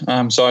 years.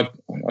 So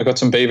I got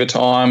some beaver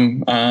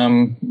time,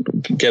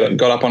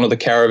 got up onto the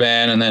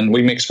caravan, and then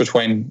we mixed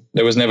between.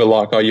 There was never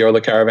like, oh, you're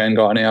the caravan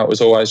guy now. It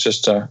was always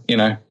just,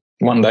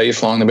 one day you're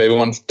flying the beaver,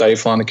 one day you're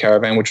flying the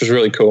caravan, which was a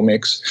really cool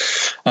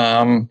mix.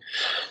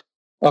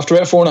 After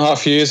about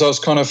 4.5 years, I was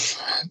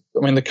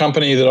the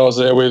company that I was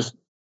there with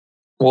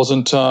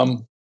wasn't, they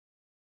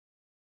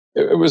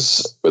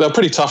were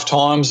pretty tough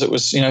times. It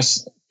was,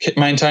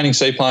 maintaining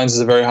seaplanes is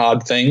a very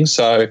hard thing.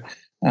 So,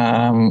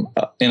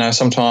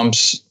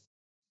 sometimes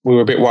we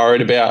were a bit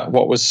worried about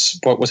what was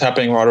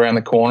happening right around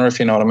the corner, if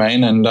you know what I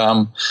mean. And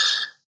I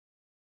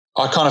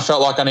kind of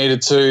felt like I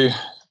needed to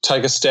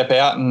take a step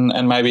out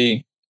and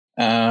maybe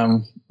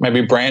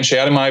branch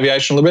out in my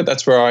aviation a little bit.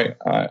 That's where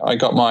I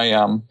got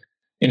my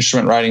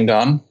instrument rating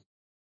done.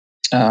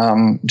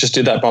 Just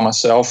did that by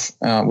myself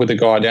with a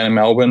guy down in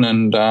Melbourne.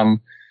 And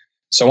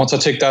so once I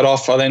ticked that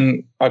off,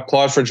 I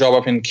applied for a job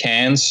up in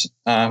Cairns,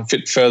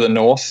 fit further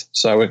north.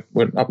 So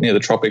we're up near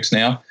the tropics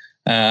now.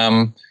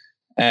 And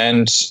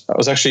I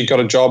was actually got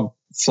a job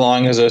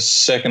flying as a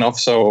second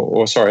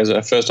officer, as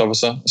a first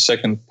officer, a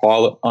second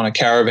pilot on a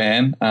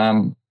caravan,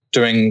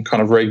 doing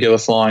kind of regular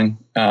flying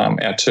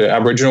out to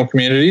Aboriginal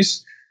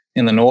communities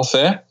in the north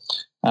there.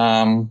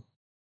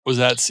 Was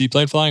that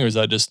seaplane flying, or is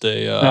that just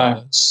a...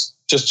 No,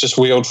 just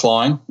wheeled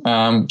flying.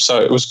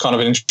 So it was kind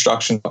of an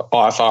introduction to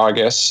IFR, I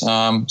guess.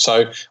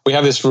 So we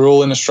have this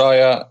rule in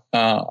Australia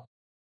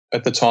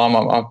at the time,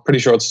 I'm pretty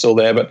sure it's still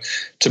there, but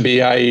to be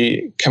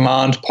a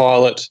command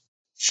pilot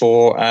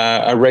for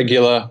a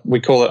regular, we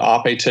call it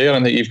RPT. I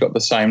don't think you've got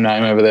the same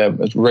name over there,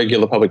 but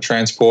regular public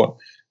transport,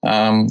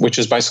 which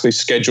is basically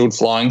scheduled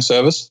flying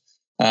service.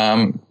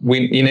 You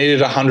needed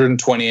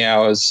 120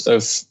 hours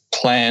of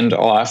planned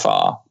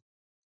IFR.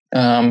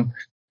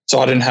 So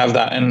I didn't have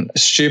that. And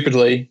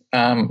stupidly,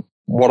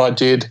 what I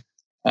did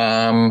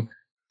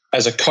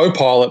as a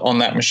co-pilot on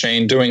that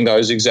machine doing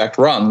those exact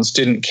runs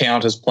didn't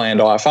count as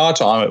planned IFR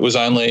time. It was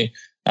only,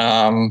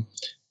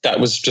 that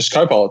was just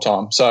co-pilot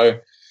time. So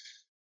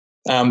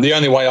the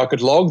only way I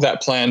could log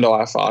that planned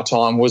IFR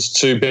time was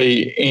to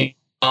be in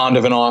command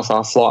of an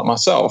IFR flight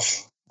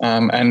myself.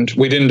 And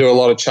we didn't do a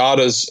lot of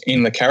charters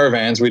in the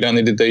caravans. We'd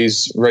only did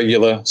these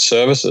regular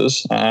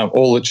services.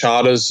 All the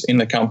charters in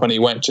the company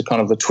went to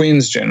kind of the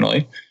twins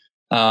generally.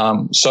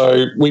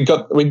 So we'd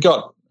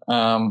got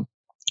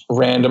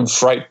random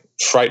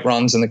freight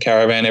runs in the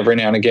caravan every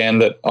now and again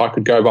that I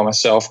could go by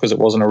myself because it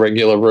wasn't a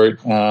regular route.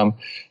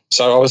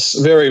 So I was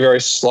very, very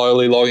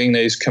slowly logging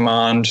these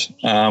command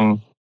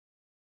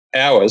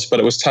hours, but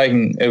it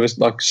was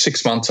like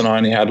 6 months and I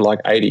only had like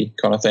 80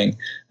 kind of thing.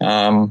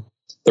 The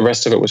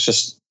rest of it was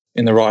just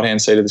in the right-hand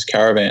seat of this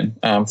caravan,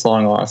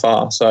 flying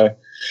IFR. So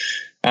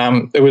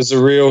it was a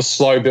real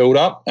slow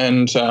build-up.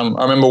 And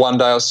I remember one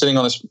day I was sitting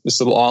on this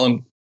little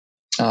island,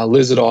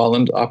 Lizard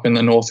Island, up in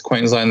the North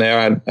Queensland there.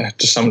 I had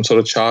just some sort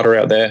of charter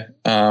out there.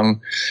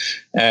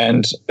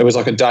 And it was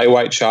like a day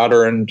wait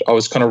charter, and I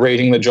was kind of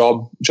reading the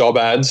job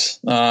ads,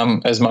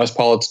 as most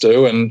pilots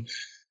do. And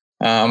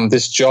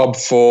this job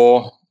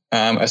for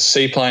a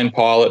seaplane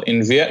pilot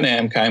in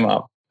Vietnam came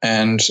up,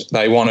 and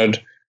they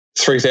wanted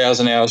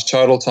 3,000 hours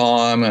total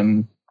time,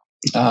 and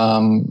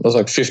it was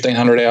like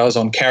 1,500 hours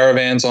on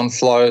caravans on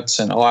floats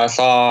and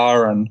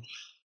IFR,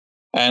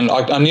 and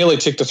I nearly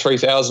ticked the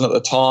 3,000 at the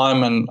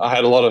time, and I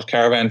had a lot of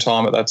caravan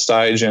time at that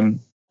stage,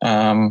 and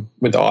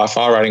with the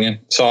IFR rating in.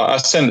 So I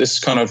sent this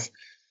kind of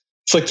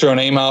flick through an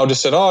email,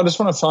 just said, I just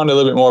want to find a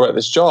little bit more about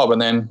this job.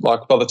 And then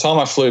like by the time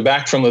I flew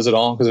back from Lizard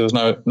Island, because there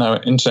was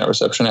no internet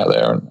reception out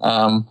there,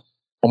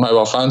 or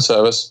mobile phone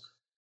service,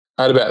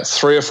 I had about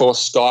 3 or 4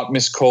 Skype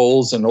missed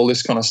calls and all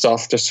this kind of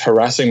stuff just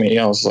harassing me.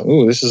 I was like,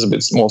 "Ooh, this is a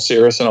bit more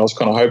serious than I was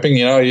kind of hoping."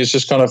 He was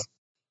just kind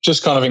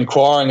of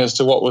inquiring as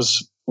to what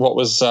was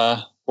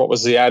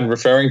the ad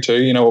referring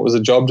to. What was the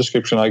job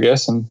description, I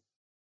guess. And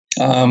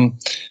I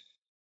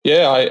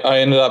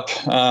ended up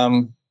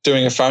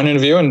doing a phone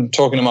interview and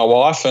talking to my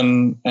wife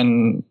and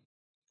kind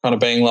of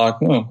being like,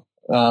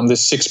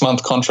 this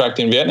 6-month contract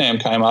in Vietnam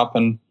came up,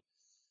 and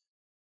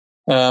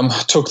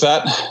took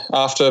that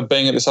after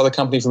being at this other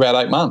company for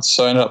about 8 months.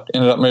 So I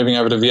ended up moving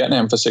over to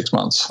Vietnam for 6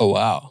 months. Oh,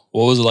 wow.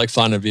 What was it like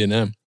flying to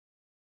Vietnam?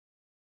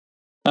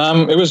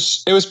 It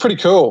was pretty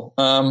cool.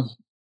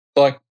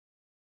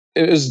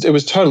 It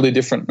was totally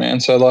different, man.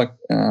 So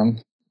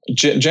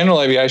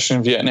general aviation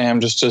in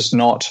Vietnam just does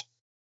not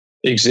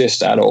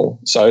exist at all.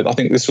 So I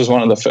think this was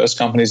one of the first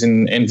companies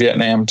in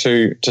Vietnam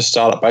to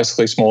start up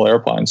basically small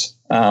airplanes.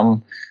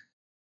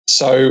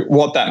 So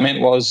what that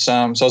meant was, so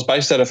I was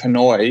based out of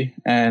Hanoi,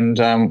 and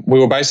we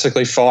were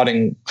basically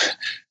fighting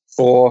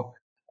for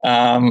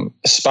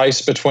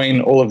space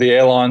between all of the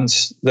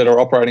airlines that are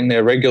operating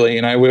there regularly.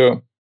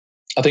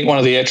 I think one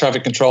of the air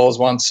traffic controllers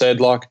once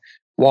said, like,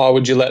 why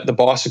would you let the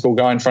bicycle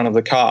go in front of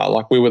the car?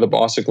 Like, we were the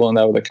bicycle and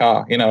they were the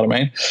car, you know what I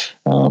mean?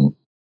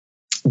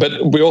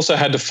 But we also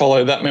had to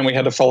follow, that meant we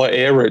had to follow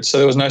air routes. So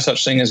there was no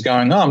such thing as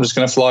going, I'm just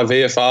going to fly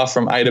VFR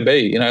from A to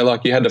B. You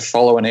had to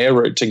follow an air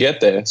route to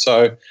get there.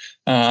 So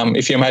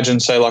if you imagine,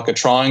 say, like a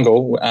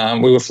triangle,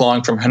 we were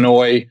flying from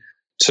Hanoi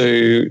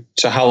to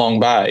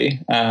Halong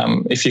Bay.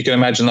 If you can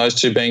imagine those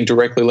two being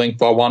directly linked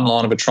by one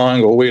line of a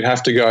triangle, we'd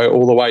have to go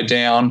all the way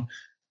down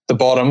the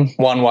bottom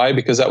one way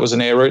because that was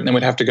an air route, and then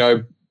we'd have to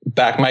go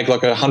back, make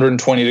like a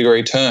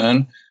 120-degree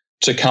turn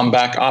to come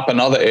back up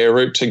another air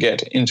route to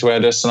get into our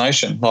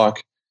destination.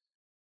 Like,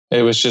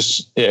 it was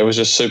just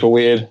super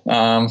weird.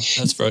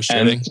 That's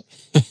frustrating.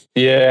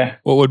 Yeah.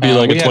 What would be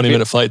like a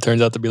 20-minute flight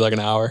turns out to be like an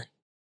hour.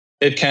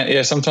 It can,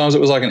 yeah. Sometimes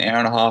it was like an hour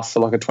and a half for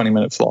like a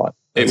 20-minute flight.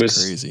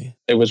 That's crazy.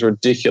 It was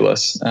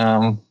ridiculous.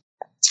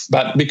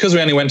 But because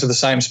we only went to the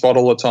same spot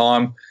all the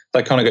time,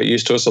 they kind of got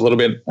used to us a little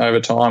bit over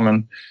time.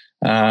 And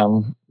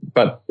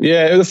but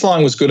yeah, the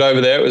flying was good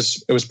over there. It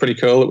was pretty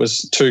cool. It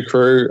was 2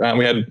 crew.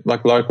 We had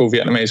like local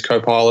Vietnamese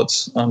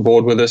co-pilots on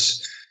board with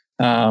us.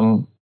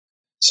 It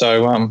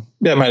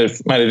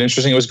made it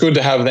interesting. It was good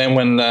to have them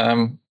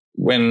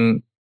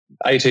when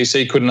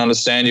ATC couldn't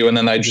understand you, and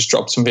then they just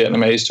dropped some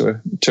Vietnamese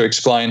to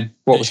explain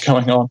what was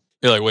going on.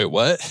 You're like, wait,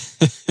 what?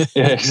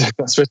 Yeah,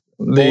 exactly.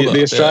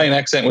 The Australian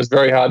accent was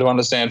very hard to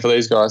understand for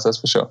these guys, that's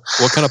for sure.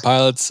 What kind of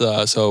pilots?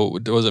 So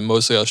was it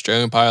mostly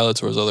Australian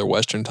pilots, or was there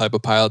Western type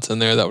of pilots in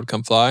there that would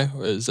come fly?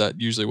 Or is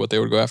that usually what they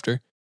would go after?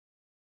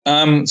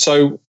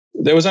 So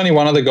there was only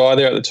one other guy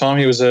there at the time.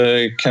 He was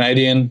a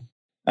Canadian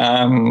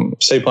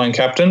seaplane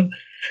captain.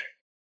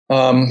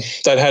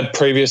 They'd had a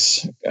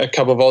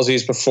couple of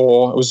Aussies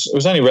before. It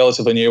was only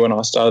relatively new when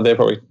I started there,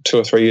 probably 2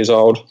 or 3 years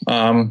old.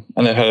 And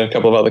they'd had a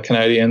couple of other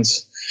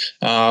Canadians.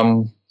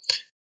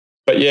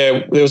 But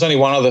yeah, there was only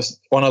one other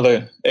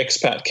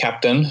expat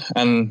captain,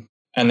 and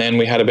then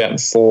we had about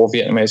 4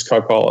 Vietnamese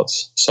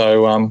co-pilots.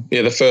 So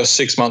the first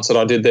 6 months that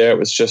I did there, it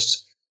was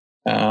just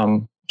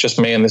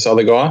me and this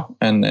other guy,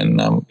 and then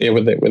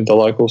with the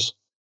locals.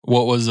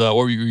 What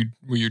were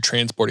you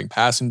transporting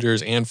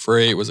passengers and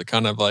freight? Was it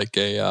kind of like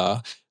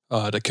the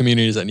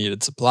communities that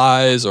needed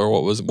supplies, or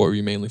what were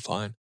you mainly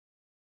flying?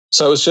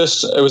 So it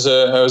was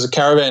a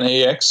Caravan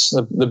EX,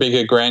 the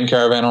bigger Grand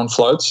Caravan on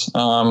floats,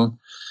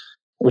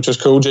 which was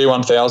cool,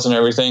 G1000 and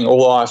everything,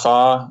 all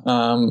IFR.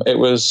 It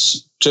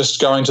was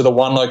just going to the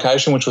one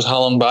location, which was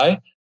Halong Bay,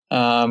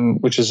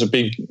 which is a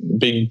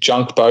big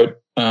junk boat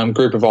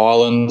group of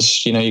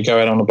islands. You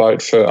go out on a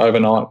boat for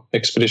overnight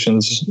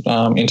expeditions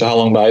into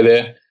Halong Bay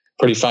there,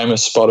 pretty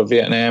famous spot of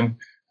Vietnam.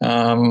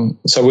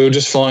 So we were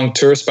just flying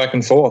tourists back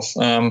and forth.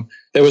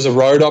 There was a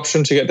road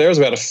option to get there. It was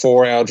about a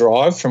 4-hour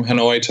drive from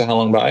Hanoi to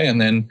Halong Bay,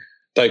 and then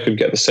they could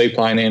get the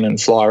seaplane in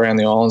and fly around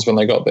the islands when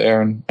they got there,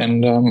 and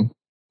then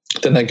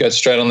they'd go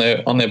straight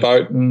on their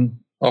boat and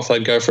off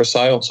they'd go for a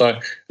sail. So,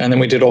 and then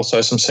we did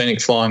also some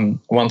scenic flying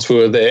once we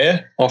were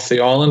there off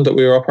the island that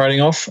we were operating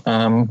off,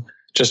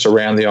 just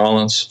around the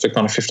islands for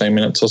kind of 15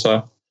 minutes or so.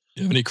 Do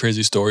you have any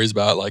crazy stories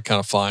about like kind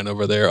of flying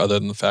over there, other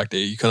than the fact that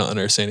you couldn't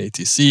understand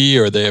ATC,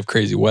 or they have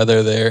crazy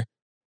weather there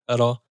at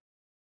all?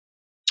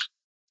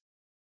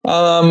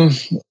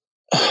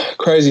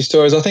 Crazy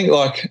stories. I think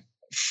like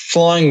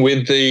flying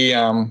with the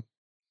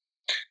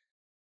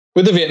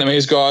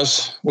Vietnamese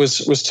guys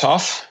was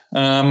tough.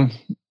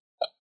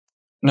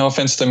 No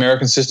offense to the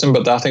American system,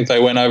 but I think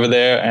they went over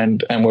there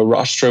and were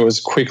rushed through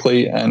as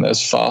quickly and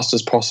as fast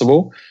as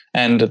possible,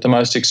 and at the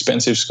most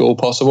expensive school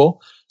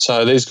possible.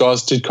 So these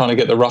guys did kind of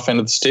get the rough end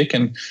of the stick.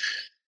 And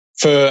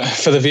for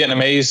the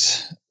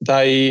Vietnamese,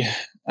 they're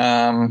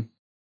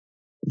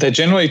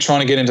generally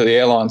trying to get into the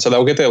airline. So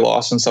they'll get their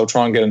license, they'll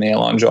try and get an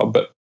airline job.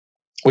 But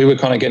we were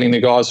kind of getting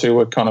the guys who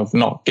were kind of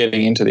not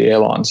getting into the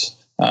airlines.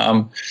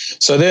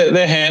 So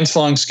their hands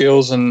flying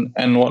skills and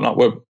whatnot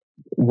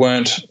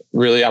weren't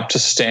really up to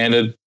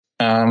standard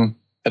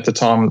at the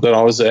time that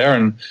I was there.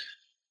 And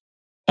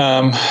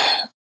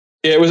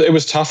yeah, it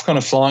was tough kind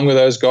of flying with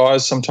those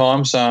guys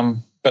sometimes.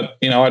 But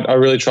I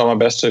really try my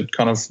best to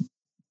kind of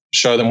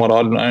show them what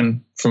I'd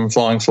known from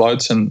flying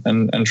floats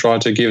and try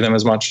to give them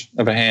as much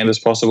of a hand as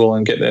possible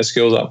and get their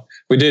skills up.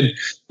 We did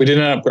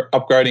end up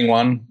upgrading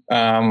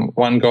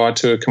one guy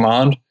to a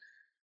command,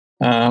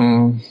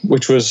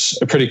 which was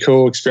a pretty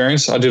cool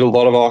experience. I did a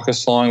lot of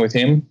AUKUS flying with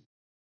him.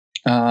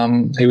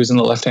 He was in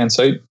the left-hand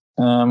seat.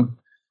 There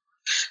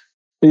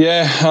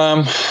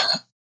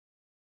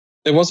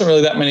wasn't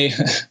really that many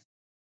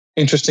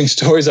interesting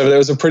stories over there. It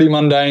was a pretty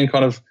mundane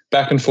kind of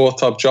back and forth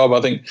type job.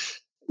 I think,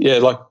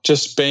 like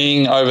just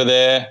being over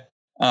there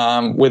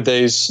with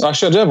these.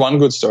 Actually, I do have one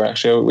good story.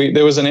 Actually,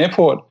 there was an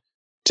airport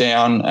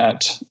down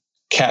at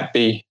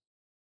Catby.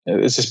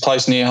 It's this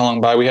place near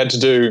Halong Bay. We had to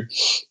do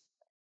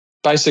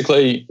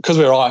basically because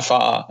we were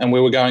IFR and we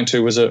were going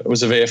to was a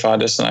VFR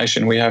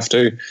destination. We have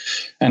to,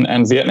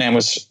 and Vietnam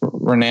was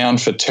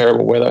renowned for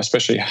terrible weather,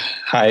 especially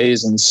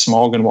haze and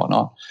smog and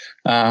whatnot.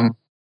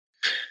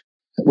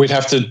 We'd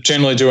have to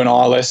generally do an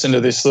ILS into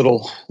this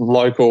little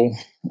local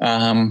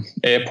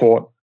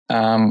airport.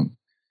 And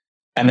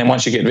then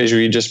once you get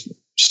visual, you just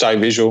stay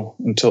visual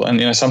until,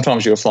 and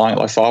sometimes you were flying at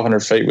like 500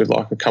 feet with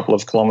like a couple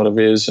of kilometre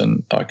vis,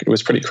 and like it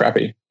was pretty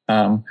crappy.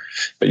 But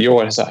you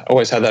always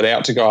had that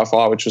out to go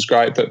IFR, which was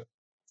great. But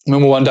I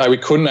remember one day we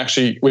couldn't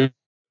actually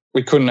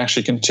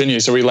continue,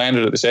 so we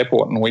landed at this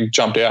airport and we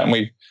jumped out and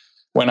we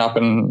went up,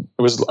 and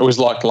it was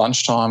like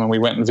lunchtime, and we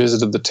went and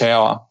visited the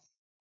tower.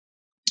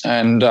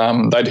 And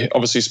they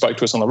obviously spoke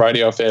to us on the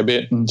radio a fair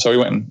bit, and so we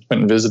went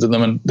and visited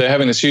them. And they're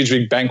having this huge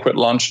big banquet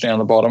lunch down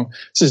the bottom.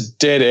 It's this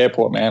dead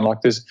airport, man.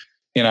 Like there's,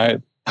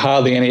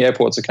 hardly any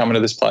airports are coming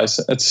to this place.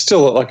 It's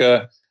still like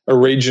a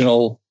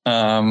regional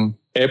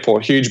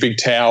airport, huge big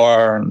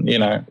tower, and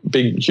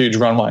big huge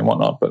runway and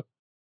whatnot.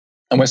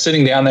 And we're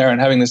sitting down there and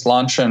having this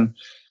lunch, and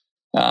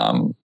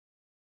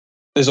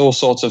there's all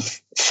sorts of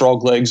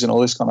frog legs and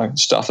all this kind of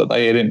stuff that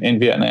they eat in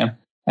Vietnam.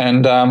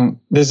 And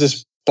there's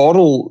this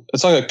bottle,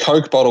 it's like a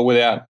Coke bottle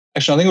without,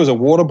 actually I think it was a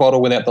water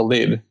bottle without the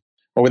lid,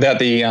 or without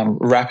the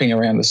wrapping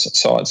around the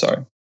side,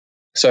 sorry.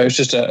 So it was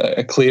just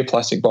a clear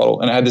plastic bottle,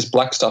 and it had this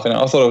black stuff in it.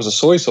 I thought it was a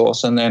soy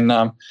sauce, and then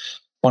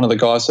one of the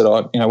guys said,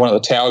 one of the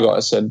tower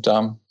guys said,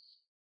 do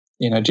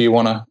you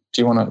want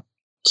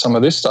some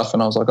of this stuff?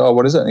 And I was like, oh,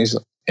 what is it?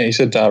 And he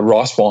said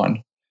rice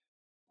wine.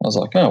 I was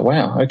like, oh,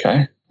 wow,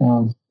 okay.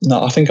 No,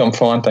 I think I'm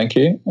fine, thank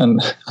you.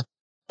 And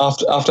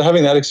After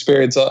having that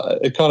experience,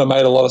 it kind of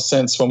made a lot of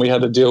sense when we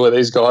had to deal with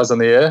these guys in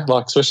the air,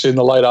 like especially in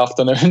the late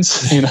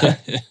afternoons.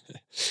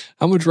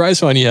 How much rice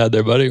wine you had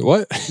there, buddy?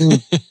 What?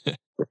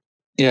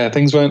 Yeah,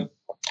 things weren't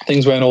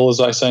all as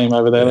they seem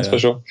over there. Yeah, that's for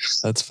sure.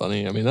 That's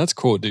funny. I mean, that's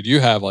cool. Did you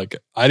have I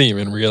didn't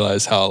even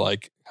realize how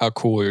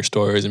cool your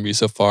story is and be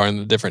so far, and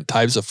the different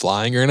types of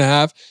flying you're gonna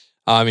have.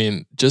 I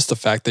mean, just the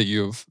fact that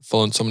you've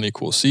flown so many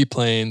cool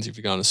seaplanes,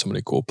 you've gone to so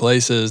many cool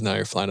places. Now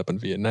you're flying up in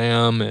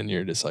Vietnam, and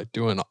you're just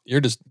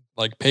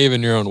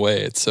paving your own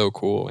way. It's so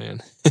cool,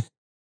 man.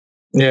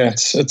 Yeah,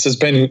 it's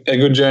been a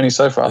good journey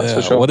so far. That's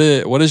for sure.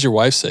 What does your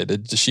wife say?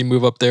 Did she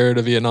move up there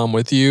to Vietnam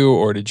with you,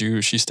 or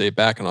she stay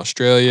back in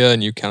Australia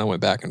and you kind of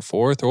went back and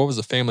forth, or what was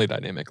the family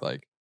dynamic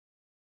like?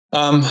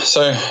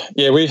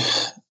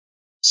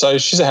 So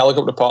she's a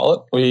helicopter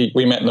pilot. We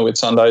met in the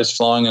Whitsundays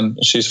flying,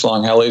 and she's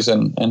flying helis,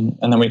 and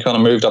then we kind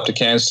of moved up to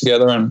Cairns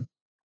together, and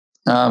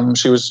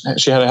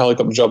she had a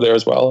helicopter job there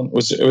as well. And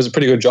it was a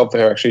pretty good job for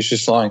her actually.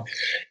 She's flying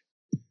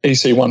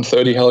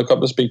EC-130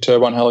 helicopters, big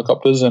turbine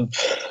helicopters, and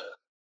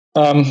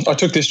I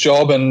took this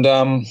job, and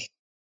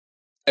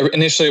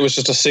initially it was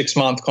just a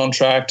 6-month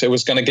contract. It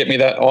was going to get me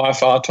that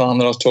IFR time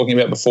that I was talking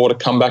about before to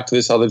come back to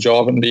this other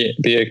job and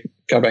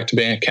go back to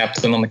being a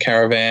captain on the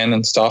Caravan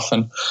and stuff.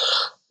 And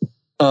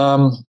I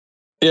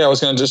was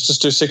going to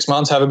just do 6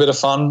 months, have a bit of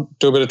fun,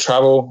 do a bit of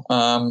travel,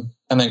 and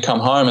then come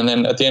home. And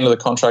then at the end of the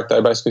contract, they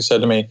basically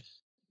said to me,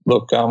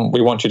 look,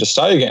 we want you to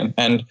stay again.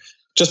 And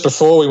just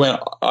before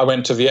I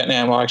went to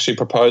Vietnam, I actually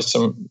proposed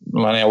to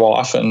my now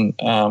wife. And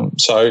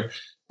so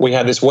we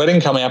had this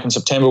wedding coming up in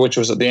September, which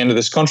was at the end of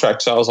this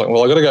contract. So I was like,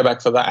 well, I got to go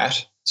back for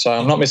that. So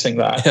I'm not missing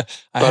that. Yeah,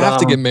 I have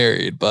to get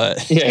married,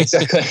 but yeah,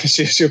 exactly.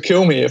 She'll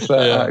kill me if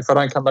I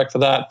don't come back for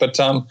that. But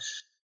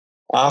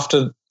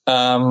after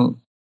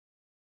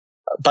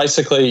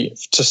basically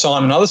to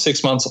sign another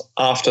 6 months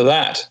after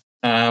that,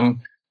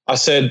 I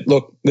said,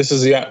 look, this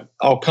is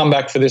I'll come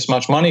back for this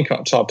much money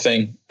type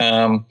thing.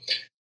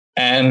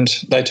 And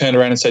they turned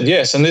around and said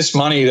yes. And this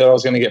money that I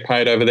was going to get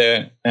paid over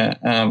there,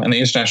 and the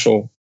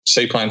international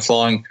seaplane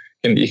flying,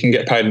 you can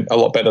get paid a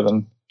lot better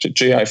than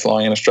GA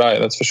flying in Australia,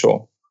 that's for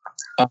sure.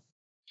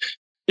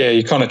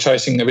 You're kind of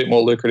chasing a bit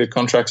more lucrative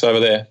contracts over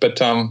there. But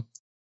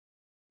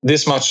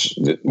this much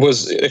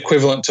was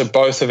equivalent to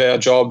both of our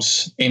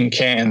jobs in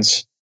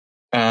Cairns.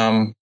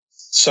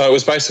 So it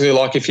was basically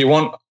like, if you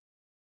want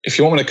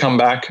me to come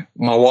back,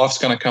 my wife's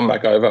going to come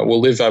back over. We'll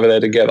live over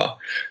there together.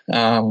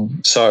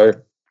 So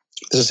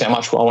this is how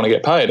much I want to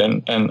get paid.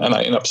 And they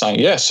ended up saying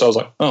yes. So I was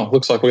like, oh,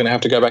 looks like we're going to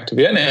have to go back to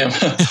Vietnam.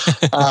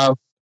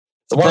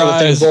 One of the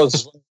things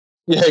was,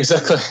 yeah,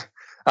 exactly.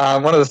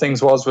 One of the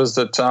things was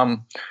that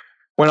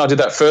when I did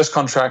that first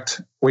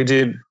contract, we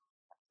did,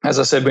 as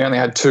I said, we only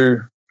had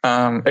 2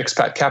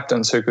 expat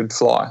captains who could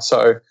fly.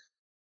 So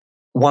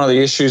one of the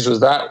issues was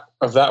that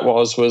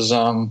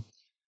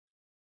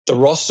the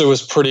roster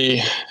was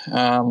pretty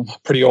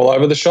all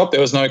over the shop.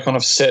 There was no kind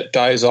of set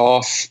days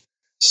off,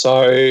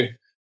 so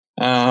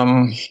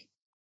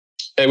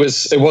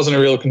it wasn't a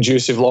real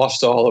conducive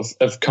lifestyle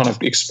of kind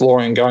of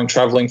exploring, going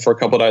traveling for a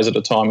couple of days at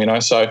a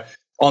time. So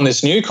on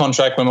this new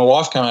contract, when my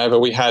wife came over,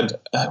 we'd hired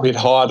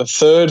a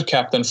third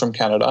captain from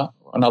Canada,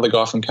 another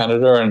guy from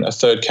Canada, and a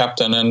third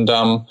captain, and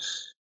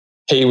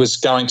we were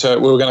going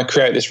to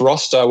create this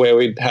roster where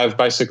we'd have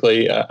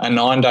basically a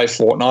 9-day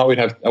fortnight. We'd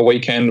have a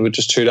weekend with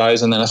just 2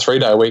 days and then a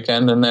 3-day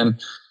weekend. And then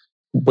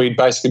we'd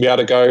basically be able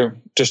to go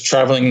just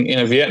traveling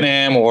in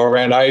Vietnam or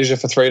around Asia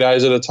for 3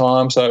 days at a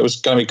time. So it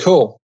was going to be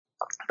cool.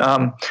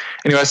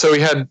 Anyway, so we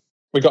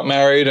got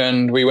married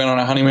and we went on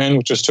a honeymoon,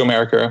 which was to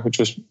America, which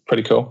was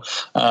pretty cool,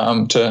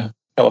 to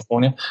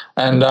California.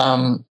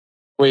 And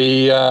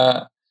we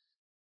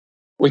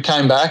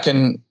came back,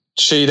 and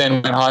she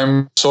then went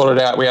home,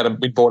 sorted out.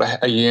 We bought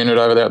a unit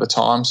over there at the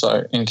time,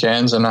 so in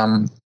Cairns,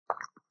 and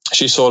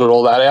she sorted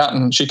all that out.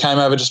 And she came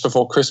over just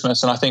before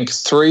Christmas. And I think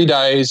 3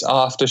 days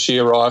after she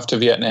arrived to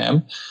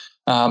Vietnam,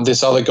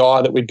 this other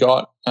guy that we'd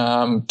got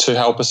to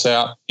help us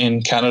out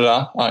in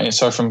Canada,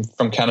 so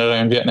from Canada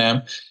and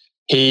Vietnam,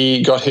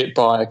 he got hit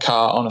by a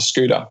car on a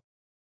scooter,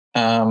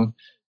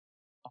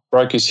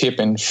 broke his hip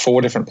in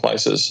 4 different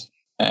places,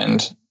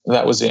 and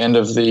that was the end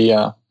of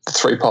the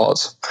 3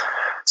 pilots.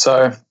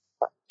 So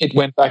it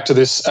went back to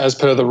this as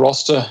per the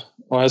roster,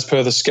 or as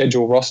per the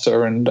schedule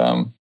roster. And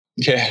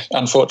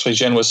unfortunately,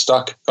 Jen was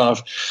stuck kind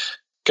of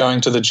going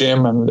to the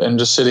gym and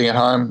just sitting at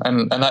home.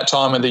 And that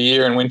time of the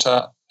year in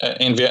winter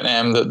in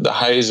Vietnam, the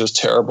haze is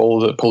terrible.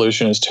 The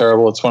pollution is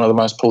terrible. It's one of the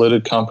most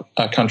polluted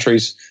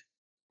countries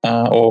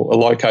or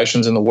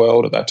locations in the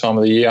world at that time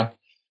of the year.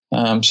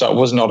 So it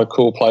was not a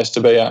cool place to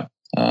be at.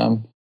 At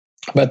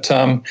that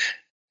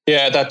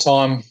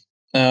time,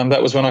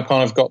 that was when I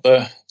kind of got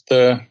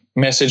the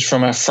message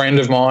from a friend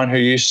of mine I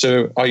used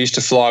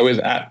to fly with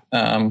at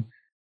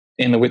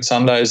in the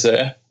Whitsundays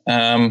there.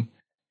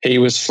 He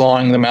was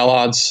flying the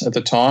Mallards at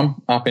the time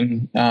up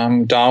in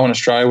Darwin,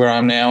 Australia, where I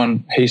am now,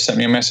 and he sent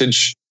me a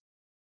message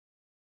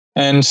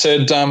and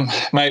said,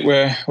 mate,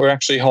 we're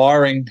actually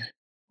hiring,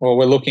 or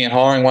we're looking at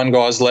hiring. One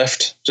guy's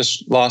left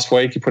just last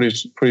week. He put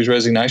his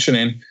resignation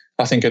in.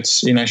 I think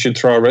it's, should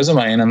throw a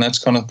resume in, and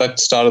that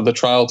started the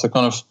trail to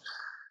kind of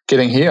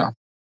getting here.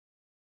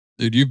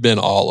 Dude, you've been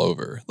all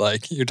over.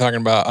 Like, you're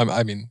talking about,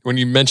 I mean, when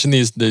you mention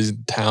these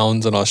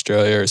towns in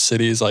Australia or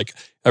cities, like,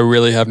 I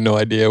really have no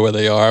idea where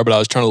they are, but I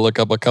was trying to look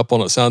up a couple,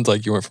 and it sounds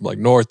like you went from like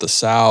north to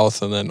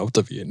south, and then up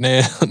to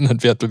Vietnam, and then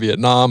to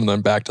Vietnam, and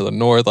then back to the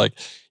north. Like,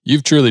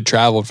 you've truly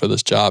traveled for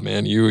this job,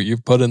 man.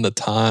 You've put in the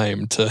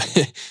time to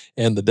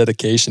and the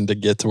dedication to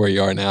get to where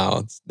you are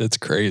now. It's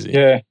crazy.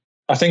 Yeah,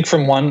 I think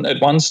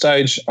at one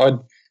stage,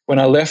 when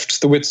I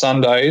left the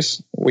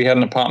Whitsundays, we had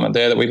an apartment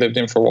there that we lived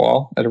in for a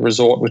while at a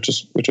resort, which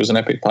was an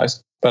epic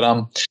place.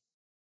 But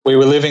we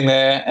were living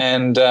there,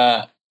 and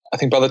I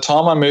think by the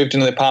time I moved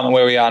into the apartment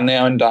where we are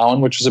now in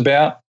Darwin, which was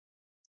about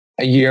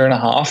a year and a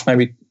half,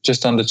 maybe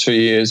just under 2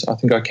 years, I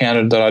think I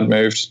counted that I'd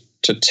moved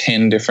to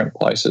 10 different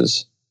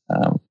places.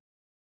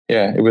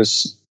 It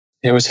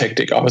was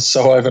hectic. I was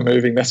so over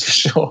moving, that's for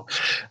sure.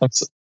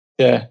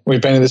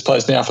 We've been in this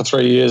place now for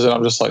 3 years, and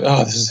I'm just like,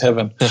 oh, this is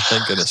heaven.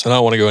 Thank goodness. I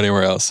don't want to go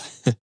anywhere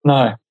else.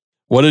 No.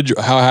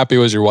 How happy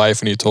was your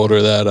wife when you told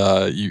her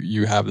that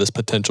you have this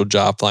potential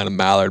job flying a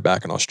Mallard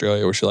back in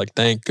Australia? Was she like,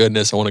 thank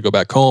goodness, I want to go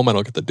back home, I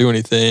don't get to do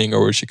anything?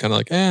 Or was she kind of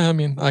like,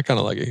 I kind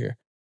of like it here?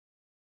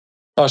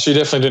 Oh, she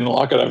definitely didn't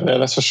like it over there,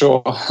 that's for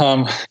sure.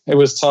 It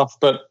was tough,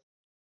 but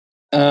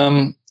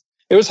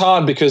it was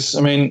hard because,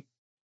 I mean,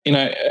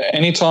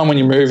 any time when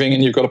you're moving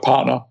and you've got a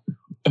partner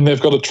and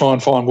they've got to try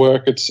and find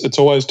work, it's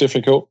always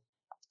difficult.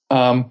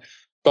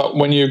 But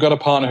when you've got a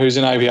partner who's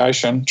in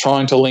aviation,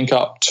 trying to link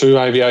up 2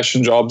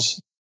 aviation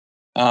jobs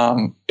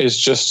is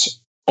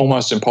just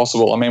almost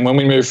impossible. I mean, when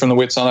we moved from the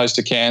Whitsundays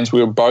to Cairns, we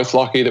were both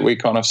lucky that we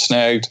kind of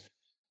snagged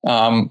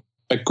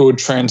a good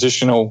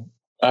transitional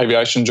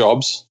aviation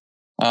jobs.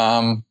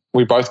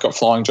 We both got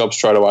flying jobs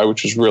straight away,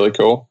 which was really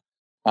cool.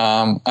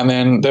 And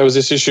then there was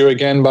this issue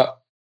again, but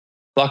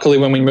luckily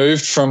when we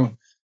moved from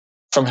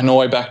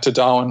Hanoi back to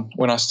Darwin,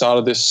 when I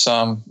started this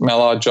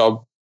Mallard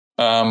job,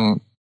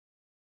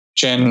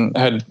 Jen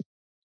had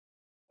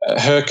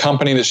her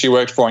company that she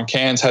worked for in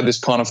Cairns had this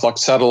kind of like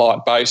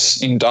satellite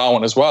base in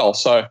Darwin as well.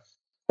 So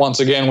once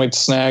again, we'd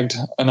snagged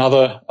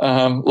another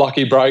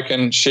lucky break,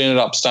 and she ended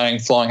up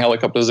flying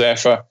helicopters there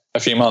for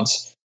a few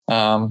months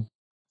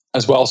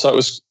as well. So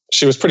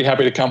she was pretty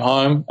happy to come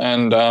home,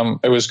 and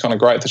it was kind of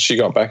great that she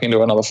got back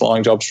into another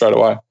flying job straight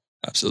away.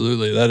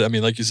 Absolutely.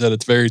 Like you said,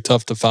 it's very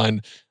tough to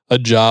find a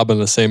job in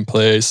the same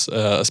place,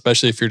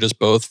 especially if you're just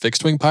both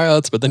fixed wing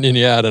pilots. But then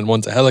and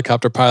one's a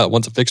helicopter pilot,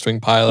 one's a fixed wing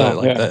pilot,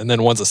 that, and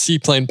then one's a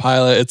seaplane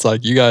pilot. It's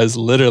like you guys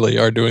literally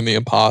are doing the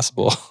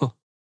impossible.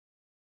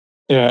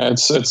 Yeah,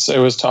 it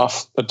was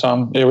tough, but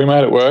we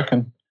made it work,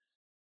 and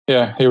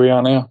here we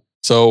are now.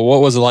 So what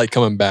was it like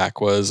coming back?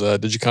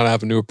 Did you kind of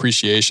have a new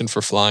appreciation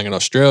for flying in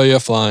Australia,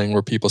 flying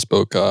where people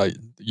spoke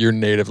your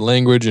native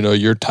language,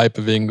 your type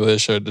of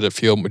English? Or did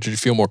you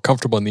feel more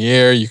comfortable in the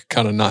air? You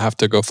kind of not have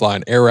to go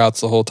flying air routes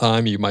the whole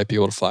time. You might be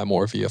able to fly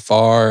more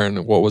VFR.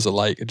 And what was it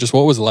like? Just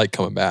what was it like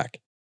coming back?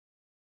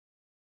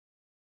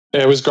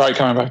 Yeah, it was great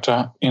coming back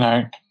to,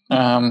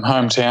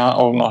 hometown,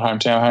 or not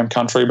hometown, home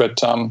country,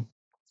 but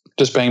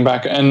just being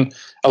back. And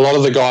a lot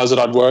of the guys that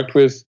I'd worked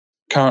with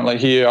currently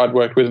here, I'd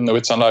worked with in the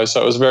Whitsundays,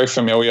 so it was very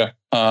familiar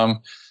kind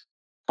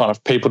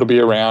of people to be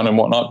around and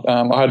whatnot.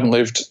 I hadn't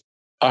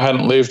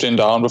lived in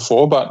Darwin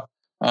before, but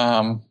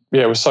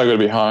it was so good to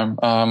be home.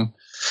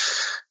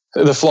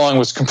 The flying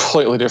was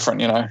completely different,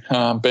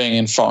 being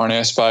in foreign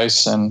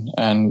airspace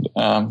and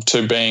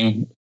to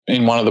being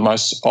in one of the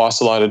most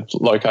isolated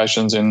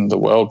locations in the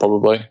world,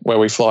 probably where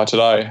we fly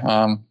today.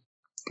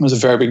 It was a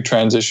very big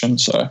transition.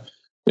 So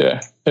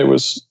yeah, it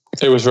was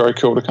very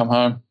cool to come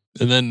home.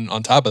 And then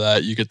on top of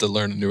that, you get to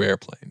learn a new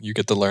airplane. You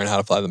get to learn how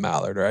to fly the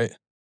Mallard, right?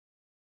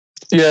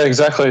 Yeah,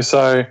 exactly.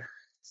 So,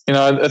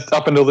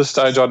 up until this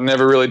stage, I'd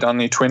never really done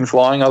any twin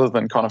flying other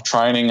than kind of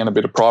training and a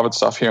bit of private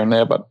stuff here and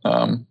there. But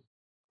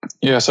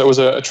so it was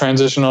a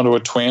transition onto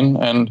a twin,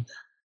 and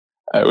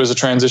it was a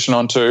transition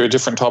onto a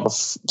different type of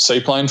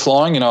seaplane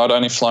flying. I'd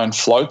only flown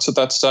floats at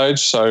that stage.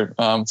 So,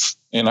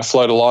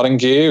 floater lighting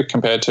gear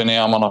compared to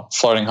now I'm on a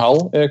floating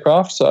hull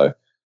aircraft. So,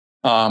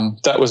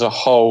 that was a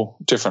whole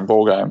different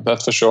ballgame,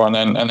 that's for sure. And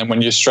then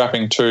when you're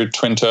strapping two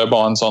twin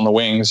turbines on the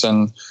wings,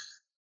 and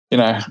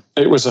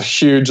it was a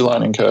huge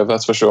learning curve,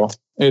 that's for sure.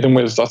 Even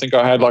with, I think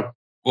I had what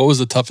was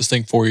the toughest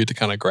thing for you to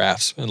kind of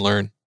grasp and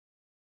learn?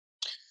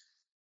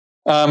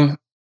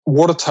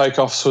 Water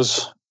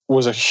takeoffs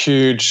was a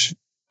huge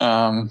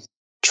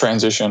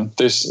transition.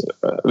 This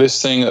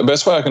thing, the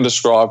best way I can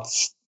describe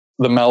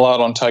the Mallard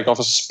on takeoff,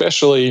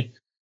 especially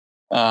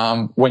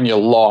when you're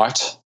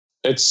light.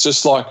 It's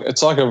just like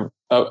a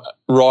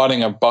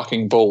riding a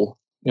bucking bull.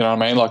 You know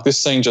what I mean? Like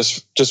this thing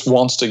just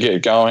wants to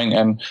get going,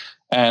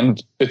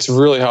 and it's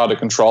really hard to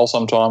control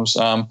sometimes.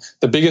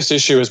 The biggest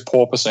issue is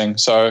porpoising.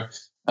 So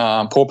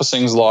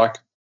porpoising's like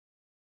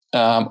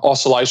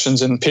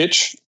oscillations in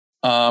pitch,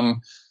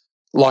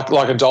 like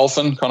a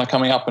dolphin kind of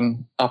coming up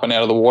and out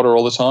of the water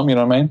all the time. You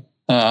know what I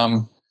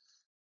mean?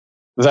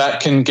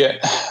 That can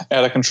get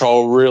out of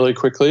control really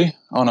quickly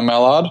on a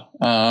Mallard.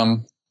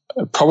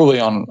 Probably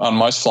on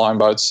most flying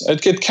boats.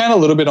 It can a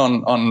little bit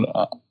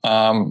on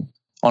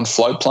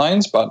float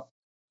planes, but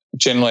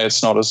generally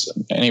it's not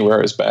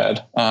anywhere as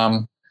bad.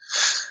 And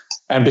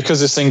because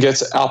this thing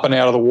gets up and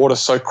out of the water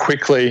so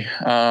quickly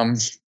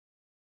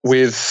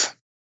with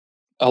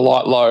a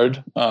light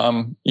load,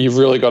 you've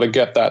really got to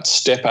get that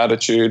step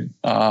attitude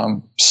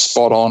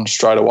spot on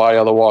straight away.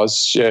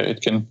 Otherwise,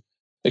 it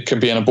can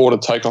be an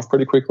aborted takeoff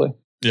pretty quickly.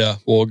 Yeah,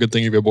 well, good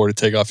thing if you're aborted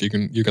takeoff, you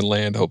can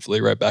land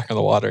hopefully right back in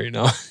the water.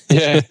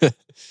 Yeah.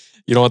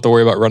 You don't have to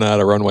worry about running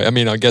out of runway. I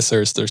mean, I guess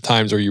there's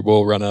times where you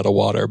will run out of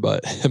water,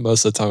 but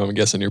most of the time, I'm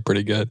guessing you're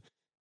pretty good.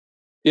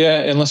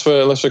 Yeah, unless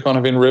we're kind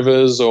of in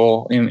rivers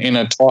or in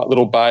a tight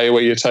little bay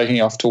where you're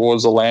taking off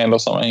towards the land or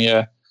something.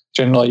 Yeah,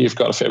 generally you've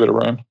got a fair bit of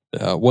room.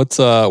 Yeah. What's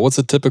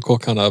a typical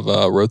kind of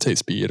rotate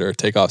speed or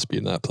takeoff speed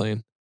in that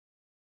plane?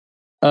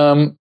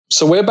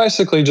 So we're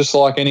basically just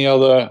like any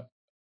other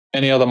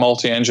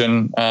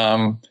multi-engine,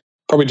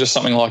 probably just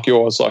something like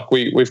yours. Like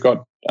we've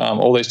got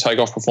all these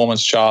takeoff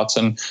performance charts,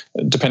 and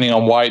depending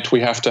on weight, we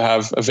have to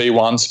have a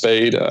V1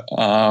 speed, a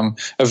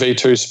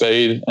V2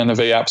 speed, and a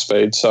VAP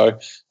speed. So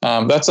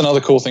that's another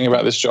cool thing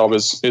about this job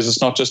is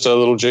it's not just a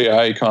little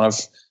GA kind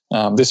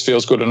of this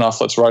feels good enough,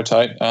 let's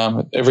rotate.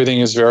 Everything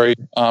is very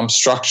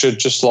structured,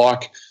 just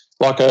like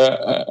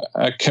a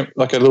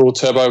little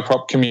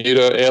turboprop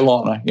commuter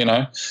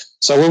airliner,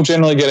 So we'll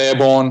generally get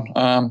airborne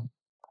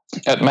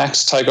at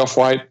max takeoff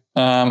weight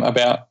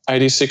about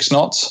 86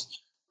 knots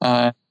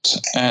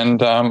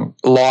and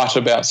light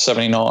about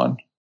 79.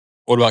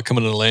 What about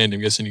coming to land?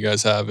 I'm guessing you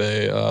guys have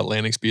a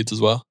landing speeds as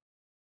well?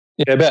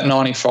 Yeah, about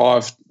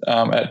 95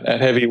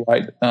 at heavy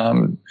weight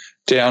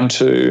down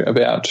to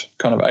about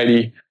kind of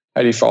 80,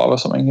 85 or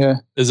something, yeah.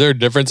 Is there a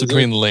difference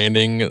between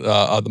landing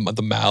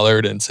the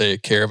Mallard and, say, a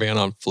Caravan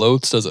on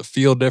floats? Does it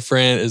feel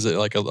different? Is it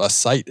like a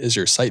sight? Is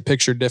your sight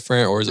picture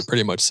different, or is it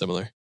pretty much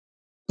similar?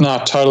 No,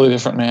 totally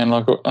different, man.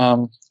 Like,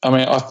 I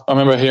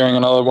remember hearing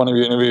another one of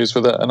your interviews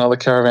with another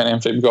Caravan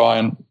amphib guy,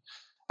 and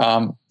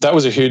that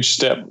was a huge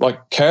step.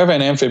 Like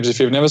Caravan amphibs, if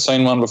you've never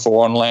seen one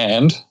before on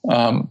land,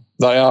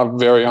 they are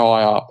very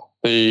high up.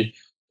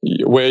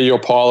 Where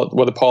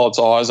the pilot's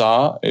eyes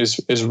are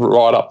is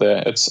right up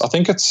there.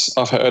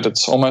 I've heard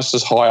it's almost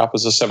as high up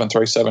as a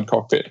 737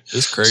 cockpit.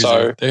 It's crazy.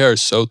 So, they are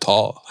so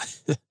tall.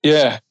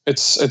 Yeah,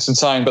 it's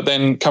insane. But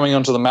then coming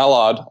onto the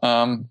Mallard,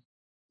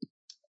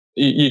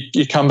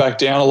 you come back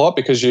down a lot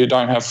because you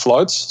don't have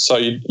floats. So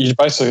you're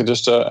basically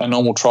just a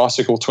normal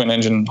tricycle twin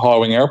engine high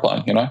wing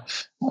airplane,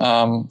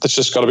 that's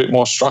just got a bit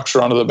more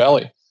structure under the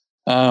belly.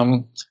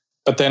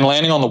 But then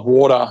landing on the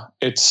water,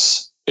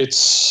 it's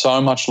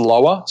so much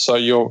lower. So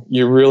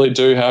you really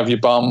do have your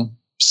bum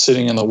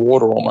sitting in the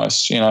water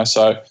almost,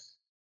 So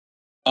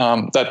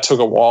that took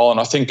a while. And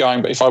I think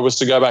if I was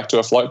to go back to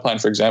a float plane,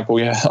 for example,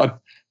 I'd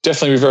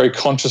definitely be very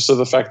conscious of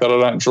the fact that I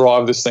don't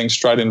drive this thing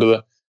straight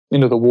into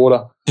the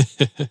water.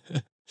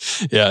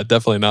 Yeah,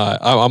 definitely not.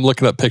 I'm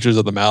looking at pictures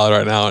of the Mallard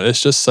right now, and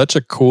it's just such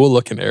a cool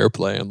looking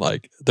airplane.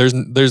 Like there's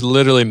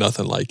literally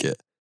nothing like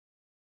it.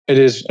 It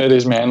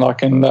is, man.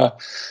 Like, and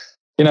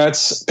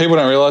it's people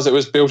don't realize it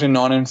was built in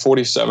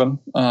 1947.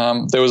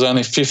 There was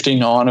only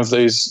 59 of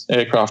these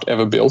aircraft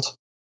ever built.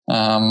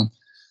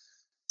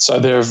 So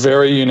they're a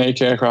very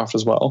unique aircraft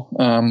as well.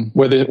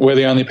 We're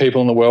the only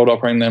people in the world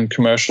operating them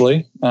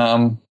commercially,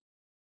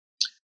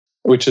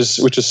 which is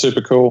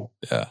super cool.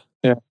 Yeah.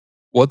 Yeah.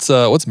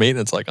 What's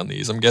maintenance like on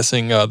these? I'm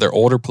guessing they're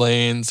older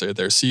planes, or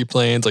they're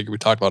seaplanes. Like we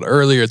talked about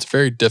earlier, it's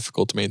very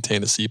difficult to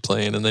maintain a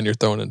seaplane, and then you're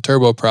throwing in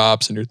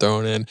turboprops, and you're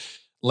throwing in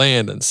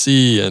land and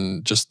sea,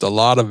 and just a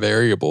lot of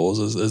variables.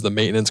 Is the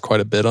maintenance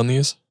quite a bit on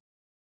these?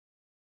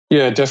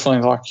 Yeah,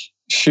 definitely. Like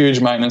huge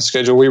maintenance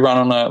schedule. We run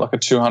on a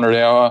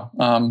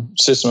 200-hour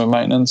system of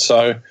maintenance.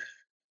 So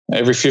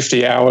every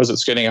 50 hours,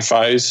 it's getting a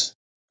phase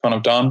kind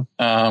of done.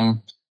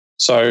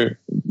 So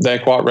they're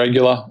quite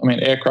regular. I mean,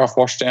 aircraft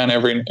wash down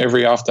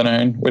every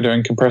afternoon. We're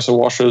doing compressor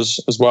washes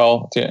as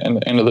well at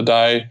the end of the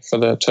day for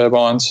the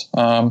turbines.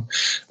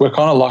 We're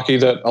kind of lucky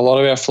that a lot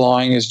of our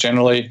flying is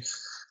generally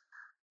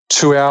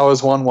 2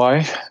 hours one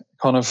way,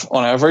 kind of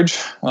on average.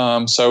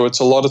 So it's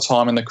a lot of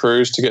time in the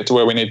cruise to get to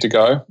where we need to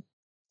go.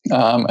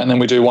 And then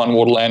we do one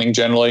water landing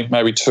generally,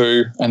 maybe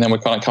two, and then we're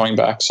kind of coming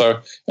back.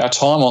 So our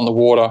time on the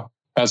water,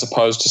 as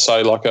opposed to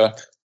say like a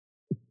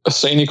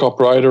scenic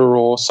operator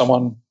or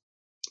someone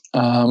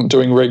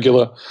doing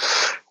regular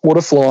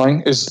water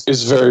flying, is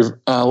very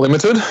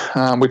limited,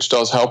 which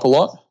does help a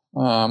lot.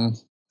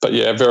 But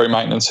yeah, very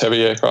maintenance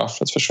heavy aircraft,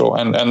 that's for sure.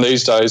 And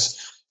these days,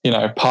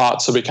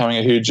 parts are becoming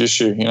a huge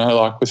issue.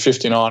 Like with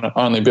 59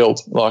 only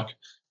built, like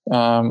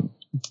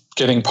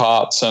getting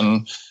parts,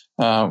 and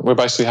we're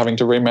basically having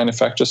to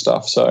remanufacture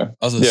stuff. So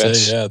I was gonna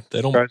say,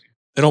 they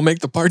don't make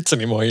the parts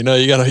anymore. You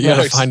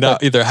gotta find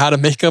out either how to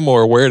make them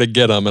or where to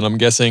get them. And I'm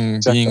guessing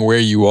being where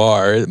you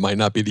are, it might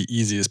not be the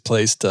easiest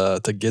place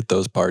to get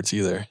those parts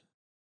either.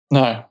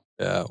 No.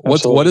 Yeah.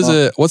 What's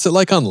it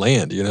like on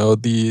land?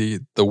 The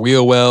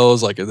wheel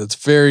wells, like it's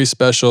very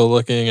special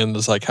looking, and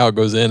just like how it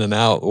goes in and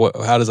out.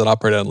 How does it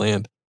operate on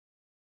land?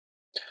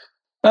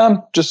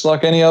 Just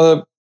like any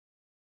other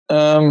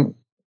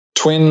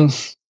twin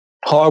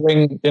high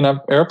wing,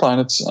 airplane.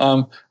 It's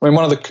one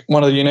of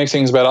the unique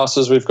things about us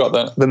is we've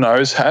got the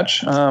nose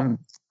hatch.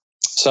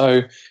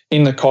 So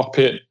in the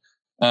cockpit,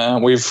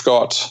 we've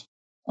got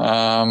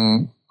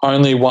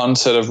only one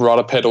set of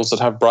rudder pedals that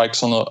have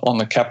brakes on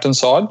the captain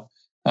side.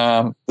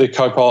 The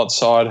co-pilot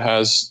side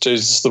has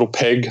this little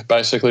peg,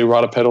 basically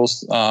rudder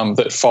pedals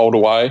that fold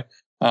away,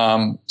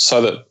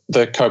 so that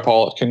the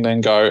co-pilot can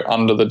then go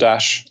under the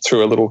dash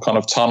through a little kind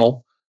of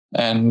tunnel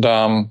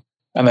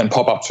and then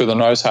pop up through the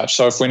nose hatch.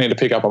 So if we need to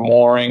pick up a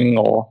mooring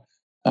or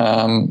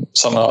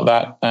something like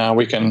that,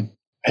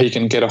 he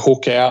can get a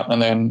hook out and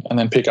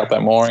then pick up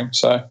that mooring.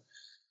 So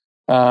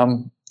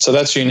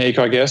that's unique,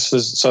 I guess.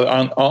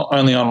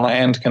 Only on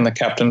land can the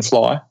captain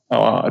fly,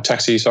 or a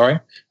taxi,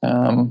 sorry.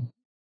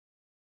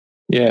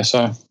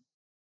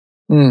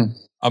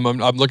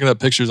 I'm looking at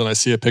pictures, and I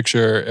see a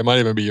picture. It might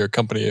even be your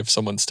company, of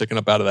someone sticking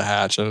up out of the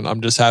hatch, and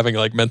I'm just having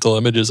like mental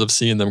images of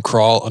seeing them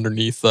crawl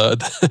underneath the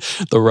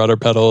rudder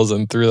pedals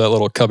and through that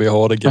little cubby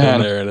hole to get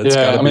in there. And it's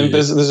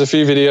there's a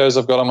few videos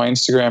I've got on my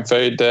Instagram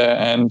feed there,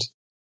 and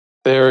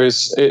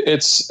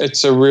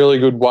it's a really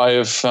good way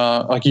of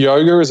like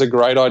yoga is a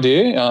great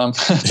idea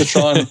to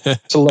try and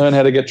to learn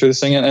how to get through this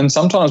thing. And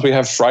sometimes we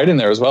have freight in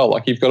there as well.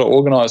 Like you've got to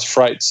organize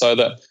freight so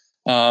that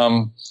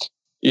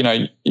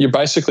you're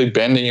basically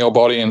bending your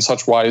body in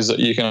such ways that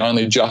you can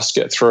only just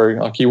get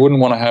through. Like you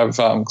wouldn't want to have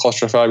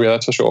claustrophobia,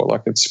 that's for sure.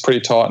 Like it's pretty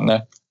tight in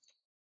there.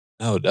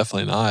 No,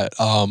 definitely not.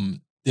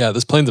 Yeah,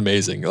 this plane's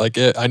amazing. Like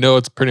I know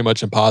it's pretty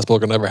much impossible, it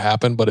can never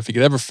happen, but if you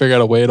could ever figure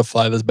out a way to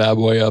fly this bad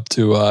boy up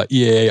to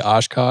EAA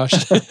Oshkosh,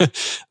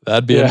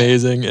 that'd be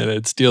amazing, and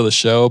it'd steal the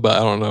show. But I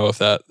don't know if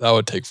that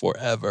would take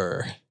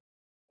forever.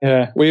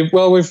 Yeah, we've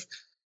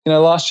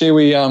last year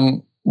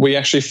we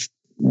actually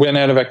went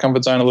out of our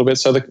comfort zone a little bit.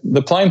 So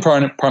the plane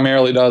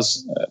primarily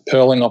does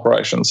pearling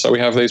operations. So we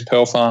have these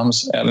pearl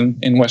farms out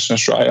in Western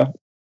Australia,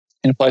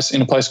 in a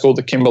place called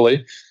the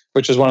Kimberley,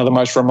 which is one of the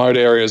most remote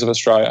areas of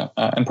Australia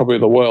and probably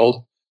the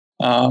world.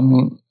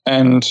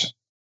 And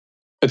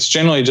it's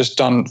generally just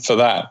done for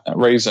that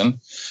reason.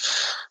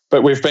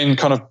 But we've been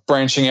kind of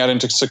branching out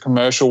into some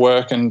commercial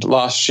work. And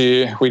last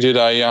year we did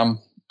a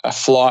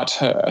flight,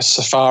 a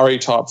safari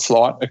type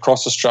flight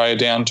across Australia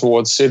down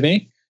towards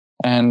Sydney.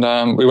 And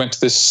we went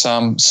to this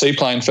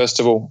seaplane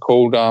festival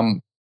called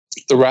the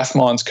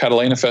Rathmines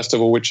Catalina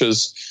Festival, which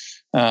is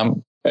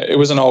it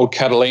was an old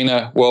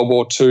Catalina World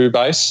War II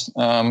base,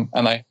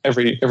 and they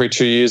every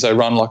 2 years they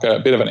run like a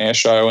bit of an air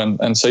show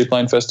and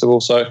seaplane festival.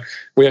 So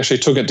we actually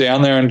took it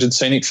down there and did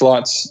scenic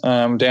flights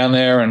down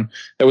there, and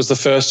it was the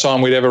first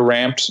time we'd ever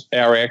ramped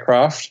our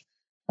aircraft.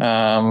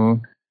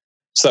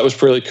 So that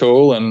was really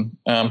cool, and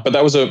but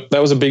that was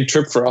a big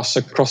trip for us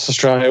across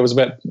Australia. It was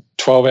about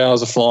 12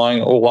 hours of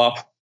flying all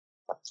up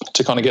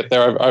to kind of get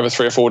there over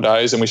 3 or 4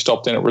 days, and we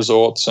stopped in at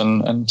resorts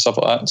and stuff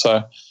like that.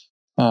 So,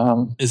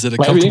 is it a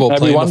comfortable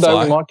plane? Maybe one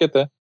day we might get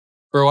there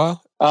for a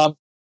while.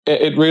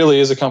 It really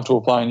is a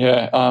comfortable plane.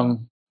 Yeah.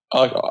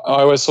 I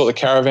always thought the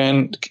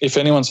Caravan. If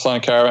anyone's flown a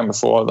Caravan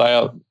before, they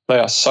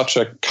are such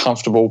a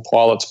comfortable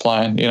pilot's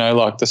plane. You know,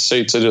 like the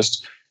seats are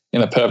just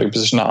in the perfect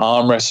position. The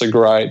armrests are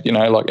great. You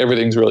know, like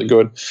everything's really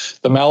good.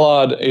 The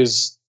Mallard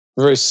is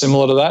very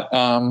similar to that.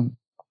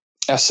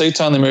 Our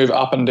seats only move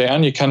up and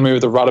down. You can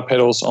move the rudder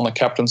pedals on the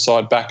captain's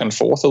side back and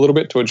forth a little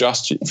bit to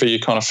adjust for your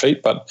kind of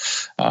feet, but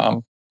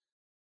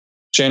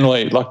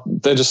generally, like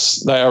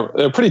they're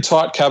a pretty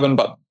tight cabin,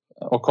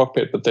 or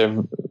cockpit, but they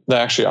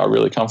actually are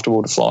really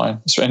comfortable to fly in.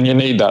 And you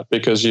need that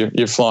because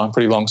you're flying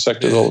pretty long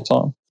sectors all the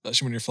time.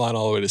 Especially when you're flying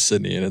all the way to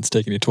Sydney and it's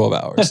taking you 12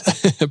 hours.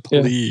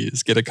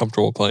 Please get a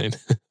comfortable plane.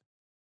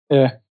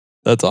 Yeah,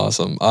 that's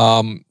awesome.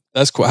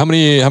 That's cool. How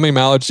many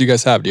Mallards do you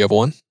guys have? Do you have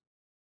one?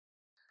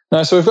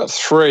 No, so we've got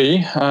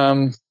 3.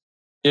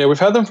 We've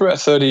had them for about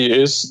 30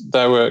 years.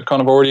 They were kind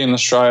of already in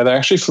Australia. They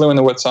actually flew in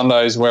the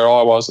Whitsundays where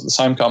I was at the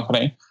same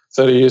company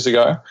 30 years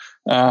ago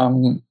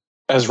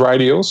as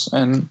radials.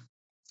 And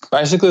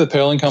basically the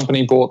Pearling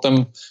Company bought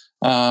them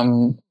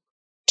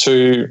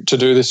to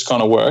do this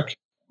kind of work,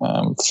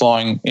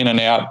 flying in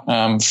and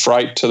out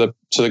freight to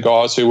the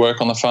guys who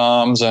work on the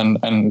farms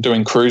and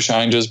doing crew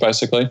changes,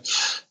 basically.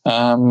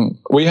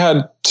 We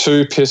had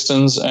 2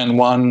 pistons and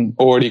 1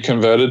 already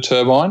converted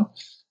turbine.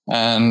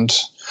 And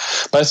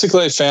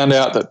basically found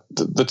out that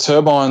the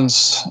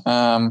turbines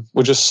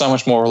were just so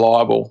much more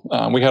reliable.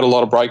 We had a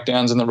lot of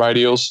breakdowns in the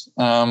radials.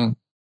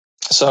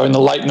 So in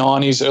the late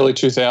 90s, early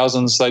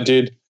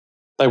 2000s,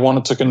 they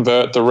wanted to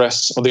convert the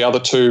rest of the other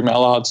 2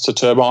 Mallards to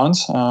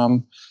turbines.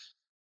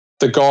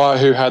 The guy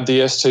who had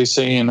the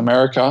STC in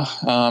America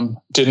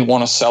didn't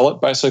want to sell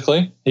it,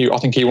 basically. I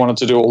think he wanted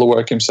to do all the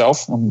work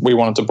himself, and we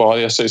wanted to buy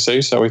the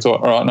STC. So we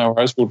thought, all right, no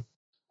worries,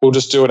 we'll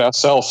just do it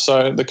ourselves.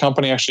 So the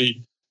company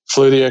actually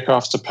flew the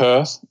aircraft to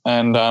Perth,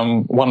 and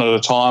one at a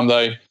time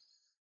they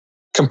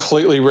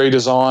completely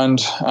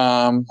redesigned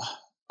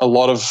a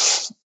lot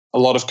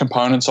of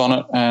components on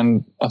it.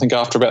 And I think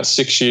after about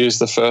 6 years,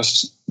 the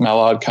first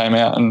Mallard came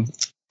out. And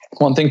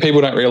one thing people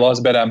don't realise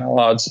about our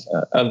Mallards,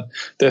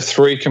 they're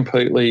 3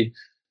 completely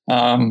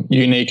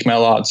unique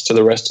Mallards to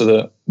the rest of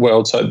the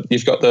world. So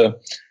you've got the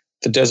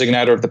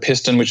designator of the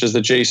piston, which is the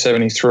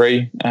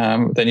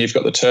G73. Then you've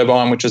got the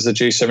turbine, which is the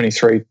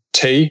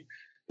G73T.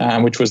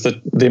 Which was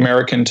the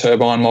American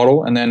turbine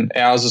model, and then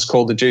ours is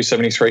called the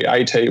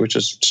G73AT, which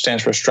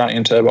stands for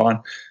Australian turbine.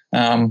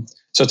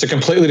 So it's a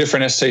completely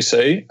different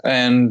STC,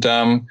 and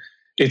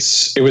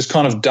it was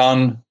kind of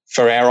done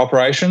for our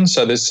operation.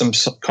 So there's some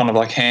kind of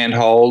like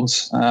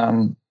handholds,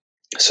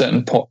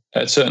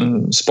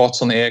 certain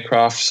spots on the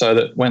aircraft, so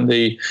that when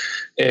the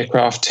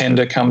aircraft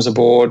tender comes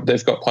aboard,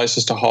 they've got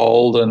places to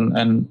hold,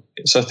 and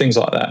so things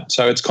like that.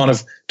 So it's kind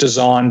of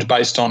designed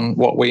based on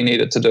what we need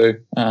it to do.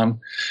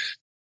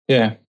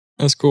 Yeah.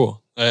 That's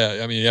cool.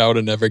 I mean, I would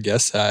have never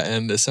guessed that.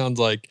 And it sounds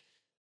like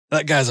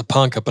that guy's a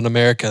punk up in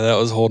America that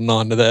was holding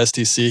on to the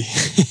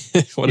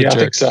STC. What a jerk. I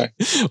think so.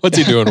 What's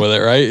he doing with it,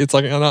 right? It's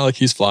like, not like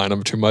he's flying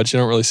them too much. You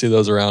don't really see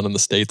those around in the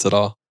States at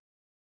all.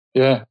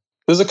 Yeah.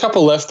 There's a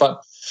couple left,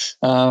 but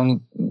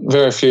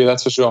very few,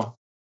 that's for sure.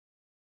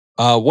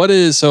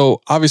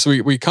 So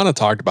obviously we kind of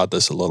talked about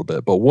this a little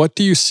bit, but what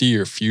do you see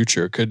your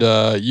future? Could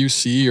you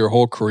see your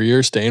whole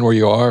career staying where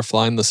you are,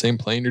 flying the same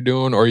plane you're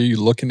doing, or are you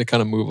looking to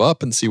kind of move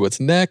up and see what's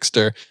next?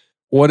 Or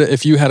what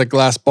if you had a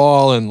glass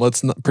ball, and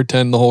let's not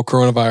pretend the whole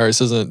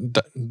coronavirus isn't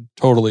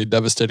totally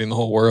devastating the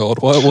whole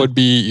world? What would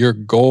be your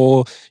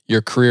goal,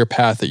 your career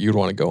path that you'd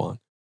want to go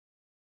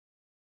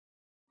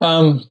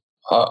on?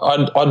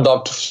 I'd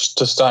love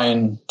to stay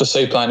in the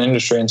seaplane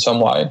industry in some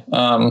way.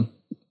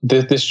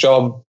 This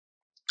job,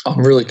 I'm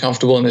really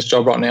comfortable in this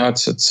job right now.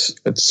 It's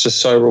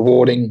just so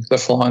rewarding, the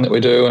flying that we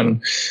do,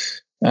 and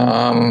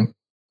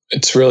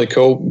it's really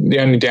cool. The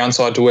only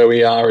downside to where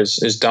we are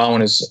is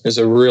Darwin is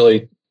a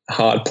really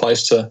hard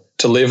place to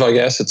live, I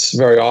guess. It's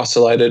very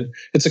isolated.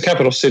 It's a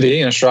capital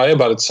city in Australia,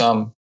 but it's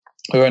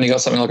we've only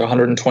got something like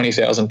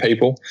 120,000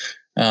 people.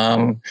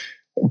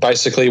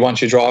 Basically,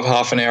 once you drive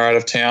half an hour out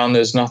of town,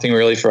 there's nothing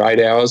really for 8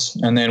 hours,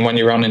 and then when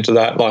you run into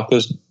that,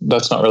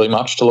 that's not really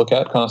much to look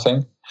at, kind of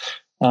thing.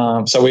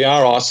 So we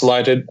are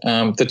isolated.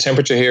 The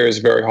temperature here is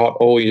very hot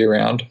all year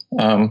round.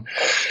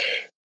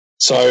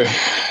 So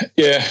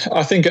yeah,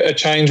 I think a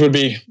change would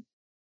be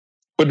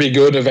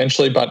good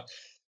eventually, but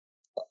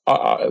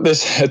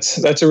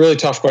that's a really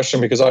tough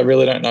question because I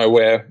really don't know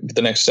where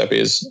the next step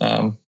is.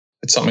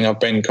 It's something I've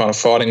been kind of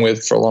fighting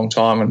with for a long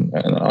time,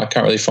 and I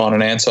can't really find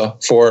an answer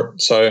for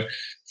it. So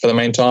for the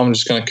meantime, I'm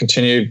just going to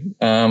continue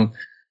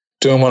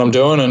doing what I'm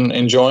doing and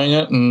enjoying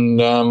it, and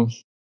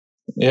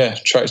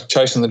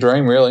chasing the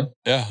dream, really.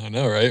 Yeah, I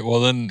know, right? Well,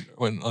 then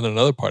on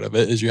another part of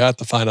it is you have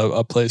to find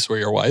a place where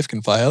your wife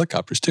can fly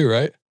helicopters too,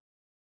 right?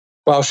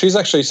 Well, she's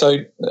actually,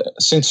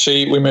 since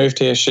we moved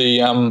here,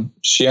 she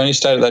only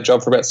stayed at that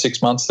job for about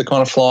 6 months. The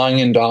kind of flying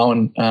in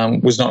Darwin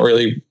was not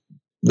really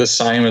the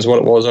same as what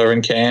it was over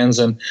in Cairns,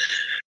 and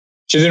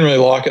she didn't really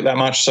like it that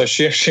much. So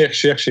she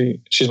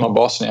actually she's my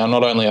boss now,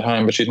 not only at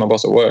home, but she's my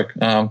boss at work.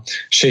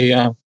 She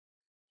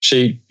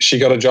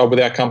got a job with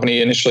our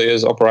company initially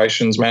as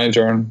operations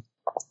manager and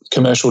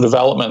commercial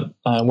development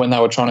when they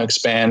were trying to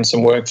expand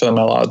some work for the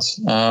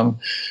Mallards.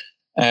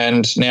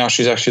 And now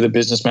she's actually the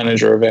business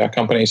manager of our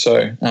company.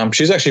 So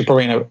she's actually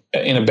probably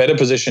in a better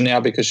position now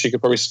because she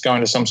could probably go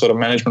into some sort of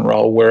management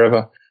role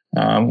wherever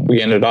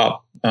we ended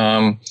up.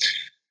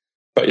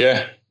 But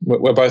yeah,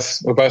 we're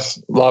both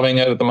loving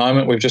it at the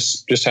moment. We've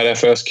just had our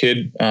first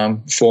kid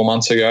 4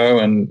 months ago,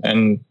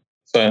 and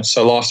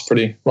so life's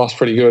pretty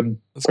good.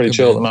 That's pretty good,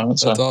 chill, man. At the moment.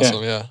 That's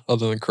awesome. Yeah,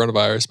 other than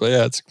coronavirus, but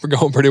yeah, we're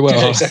going pretty well.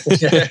 Yeah, exactly.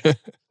 Yeah.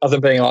 Other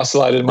than being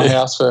isolated in my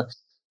house for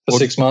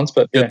 6 months,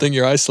 but good thing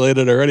you're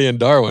isolated already in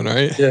Darwin,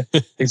 right? Yeah,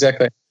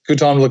 exactly. Good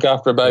time to look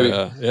after a baby.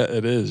 Yeah,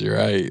 it is. You're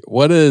right.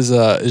 What is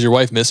your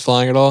wife miss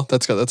flying at all?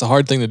 That's a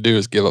hard thing to do,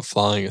 is give up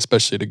flying,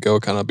 especially to go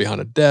kind of behind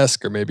a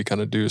desk or maybe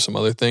kind of do some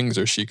other things,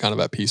 or is she kind of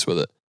at peace with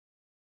it?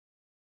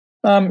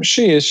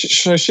 She is.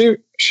 So she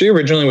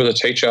originally was a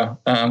teacher,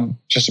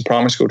 just a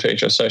primary school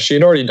teacher. So she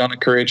had already done a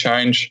career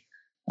change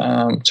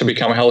to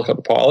become a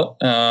helicopter pilot.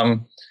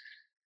 And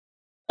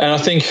I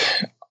think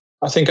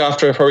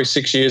after probably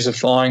 6 years of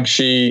flying,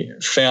 she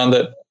found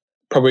that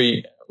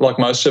probably like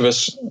most of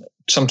us,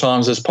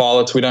 sometimes as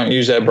pilots, we don't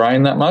use our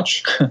brain that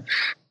much.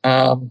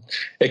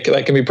 They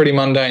can be pretty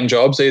mundane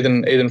jobs,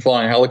 even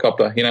flying a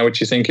helicopter, which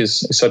you think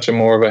is such a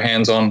more of a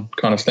hands-on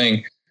kind of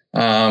thing.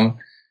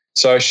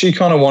 So she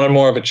kind of wanted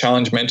more of a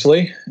challenge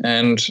mentally,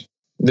 and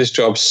this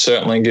job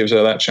certainly gives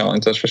her that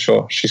challenge. That's for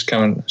sure. She's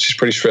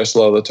pretty stressed a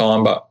lot of the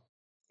time, but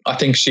I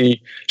think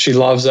she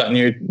loves the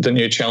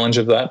new challenge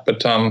of that.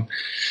 But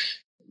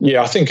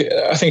yeah, I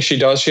think she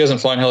does. She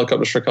hasn't flown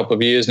helicopters for a couple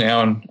of years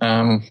now, and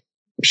I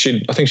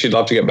think she'd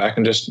love to get back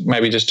and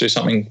just do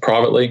something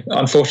privately.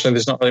 Unfortunately,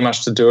 there's not really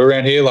much to do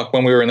around here. Like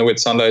when we were in the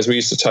Whitsundays, we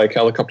used to take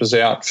helicopters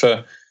out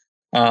for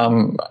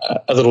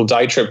a little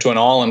day trip to an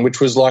island, which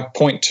was like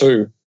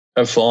 0.2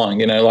 of flying,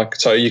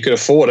 so you could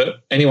afford it.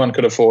 Anyone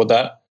could afford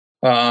that.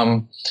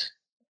 And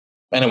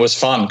it was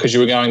fun because you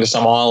were going to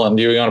some island,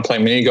 you were going to play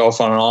mini golf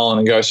on an island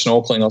and go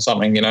snorkeling or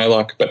something,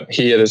 but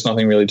here there's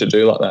nothing really to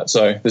do like that.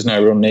 So there's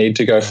no real need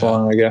to go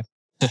flying, I guess.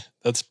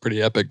 That's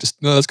pretty epic.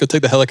 Let's go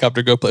take the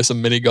helicopter, go play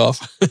some mini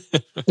golf.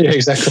 Yeah,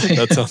 exactly.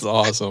 That sounds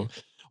awesome.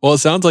 Well, it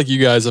sounds like you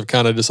guys have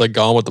kind of just like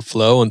gone with the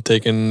flow and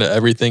taken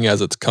everything as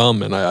it's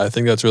come. And I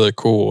think that's really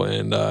cool.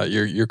 And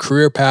your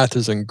career path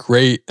has been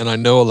great. And I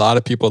know a lot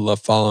of people love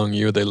following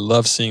you. They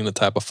love seeing the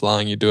type of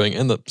flying you're doing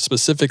and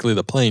specifically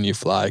the plane you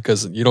fly,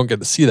 because you don't get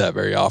to see that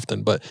very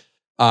often. But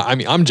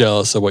I'm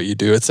jealous of what you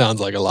do. It sounds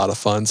like a lot of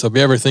fun. So if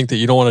you ever think that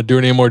you don't want to do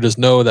it anymore, just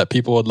know that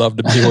people would love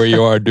to be where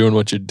you are doing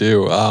what you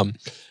do.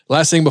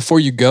 Last thing before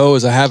you go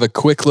is I have a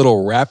quick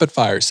little rapid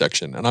fire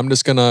section, and I'm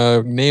just going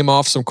to name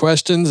off some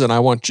questions, and I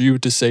want you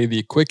to say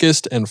the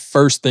quickest and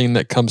first thing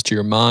that comes to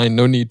your mind.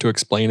 No need to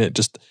explain it.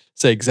 Just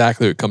say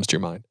exactly what comes to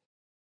your mind.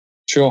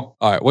 Sure.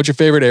 All right. What's your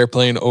favorite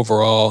airplane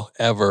overall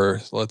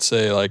ever? Let's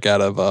say like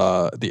out of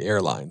the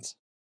airlines.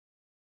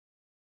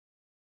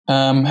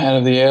 Out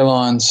of the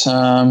airlines,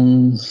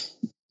 I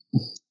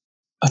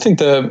think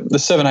the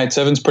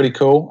 787 is pretty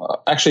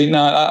cool. Actually,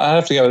 no, I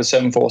have to go with the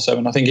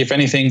 747. I think if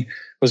anything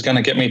was going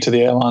to get me to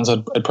the airlines,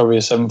 I'd probably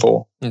a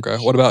 74. Okay.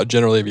 What about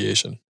general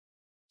aviation?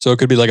 So it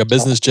could be like a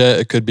business jet.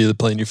 It could be the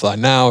plane you fly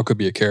now. It could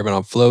be a Caravan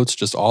on floats,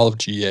 just all of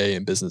GA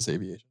and business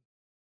aviation.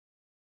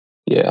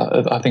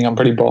 Yeah, I think I'm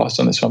pretty biased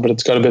on this one, but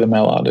it's got to be the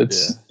Mallard.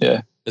 It's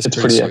pretty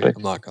sweet. epic.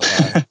 I'm not going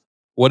to lie.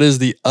 What is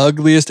the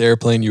ugliest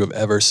airplane you have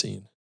ever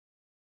seen?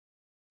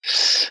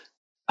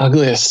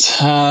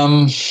 Ugliest?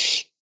 I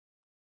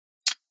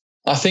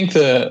think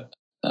I'm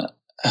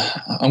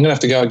going to have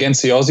to go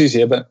against the Aussies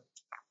here, but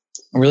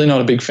I'm really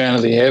not a big fan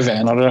of the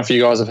Airvan. I don't know if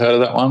you guys have heard of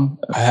that one.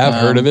 I have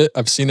heard of it.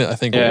 I've seen it, I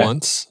think,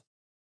 once.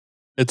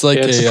 It's like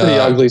it's a pretty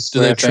ugly. Do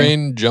they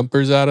train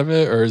jumpers out of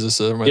it, or is this?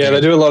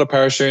 They do a lot of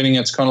parachuting.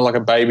 It's kind of like a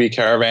baby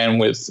Caravan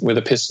with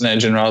a piston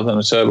engine rather than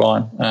a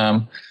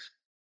turbine.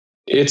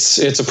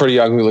 It's a pretty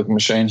ugly looking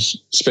machine,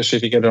 especially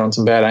if you get it on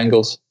some bad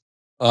angles.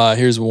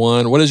 Here's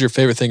one. What is your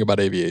favorite thing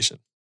about aviation?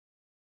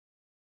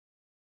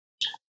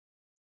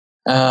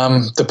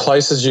 The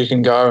places you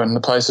can go and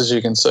the places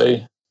you can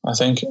see, I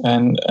think,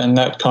 and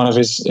that kind of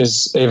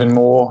is even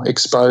more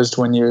exposed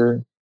when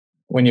you're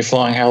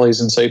flying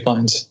helis and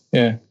seaplanes.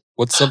 Yeah.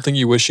 What's something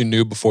you wish you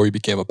knew before you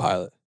became a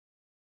pilot?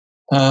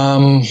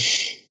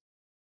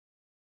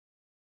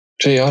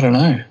 Gee, I don't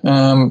know.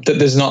 That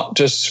there's not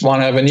just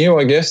one avenue.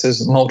 I guess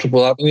there's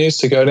multiple avenues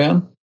to go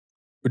down.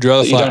 Would you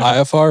rather fly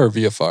IFR or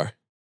VFR?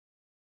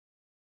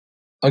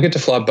 I get to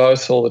fly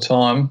both all the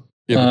time.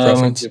 You have a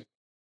preference?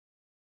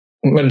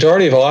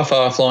 Majority of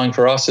IFR flying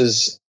for us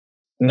is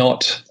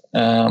not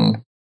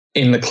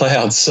in the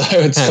clouds, so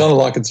it's kind of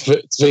like it's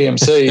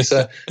VMC.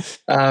 So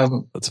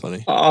that's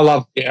funny. I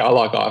like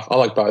IFR. I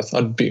like both.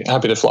 I'd be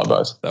happy to fly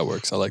both. That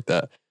works. I like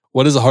that.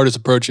 What is the hardest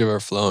approach you've ever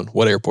flown?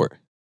 What airport?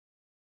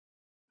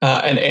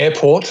 An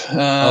airport.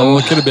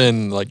 It could have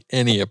been like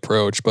any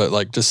approach, but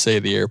like just say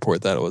the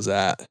airport that it was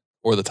at.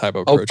 or the type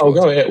of approach? I'll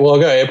go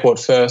airport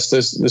first.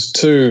 There's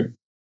two.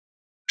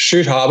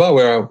 Chute Harbour,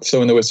 where I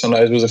flew in the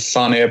Whitsundays, was a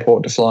fun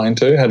airport to fly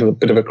into. Had a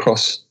bit of a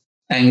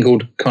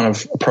cross-angled kind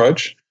of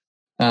approach.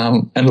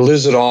 And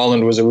Lizard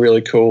Island was a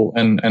really cool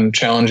and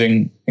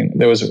challenging.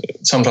 There was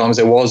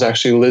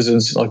actually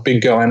lizards, like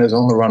big goannas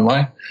on the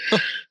runway.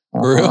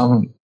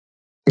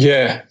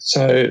 Yeah,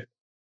 so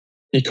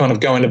you kind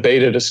of go into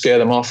beta to scare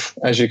them off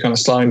as you're kind of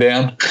slowing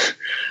down.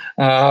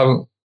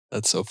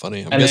 That's so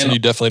funny. I'm guessing you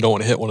definitely don't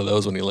want to hit one of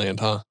those when you land,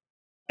 huh?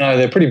 No,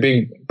 they're pretty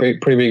big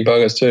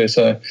buggers too.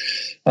 So,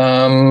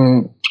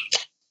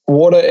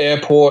 water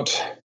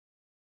airport,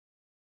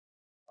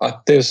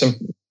 there's some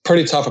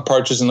pretty tough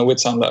approaches in the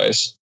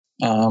Whitsundays,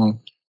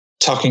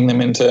 tucking them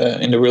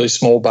into really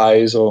small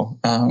bays or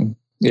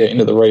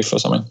into the reef or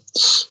something.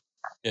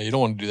 Yeah, you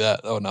don't want to do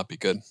that. That would not be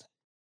good.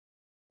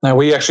 No,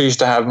 we actually used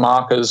to have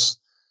markers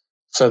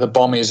for the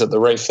bommies at the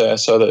reef there,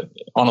 so that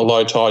on a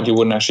low tide you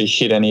wouldn't actually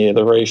hit any of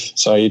the reef.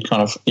 So you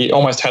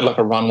almost had like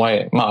a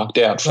runway marked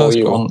out for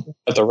you cool.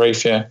 At the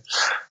reef. Yeah.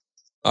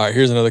 All right,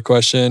 here's another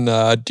question.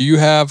 Do you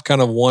have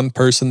kind of one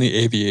person in the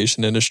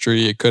aviation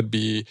industry? It could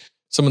be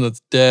someone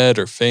that's dead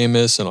or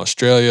famous in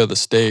Australia, the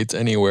States,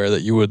 anywhere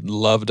that you would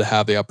love to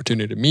have the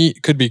opportunity to meet.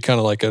 It could be kind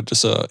of like an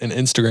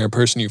Instagram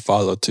person you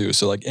follow too.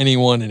 So like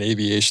anyone in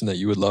aviation that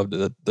you would love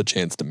the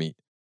chance to meet.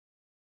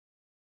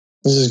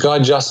 This is guy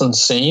Justin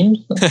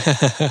Siems.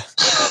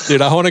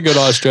 Dude, I want to go to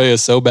Australia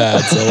so bad,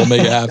 so we'll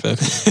make it happen.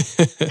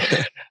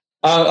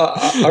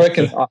 I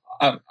reckon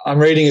I'm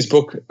reading his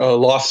book,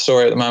 Life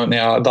Story, at the moment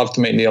now. I'd love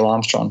to meet Neil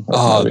Armstrong.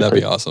 That'd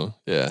be awesome.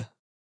 Yeah,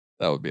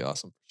 that would be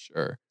awesome for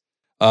sure.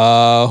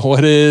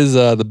 What is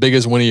the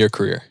biggest win of your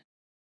career?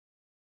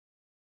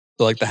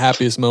 So like the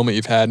happiest moment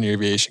you've had in your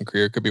aviation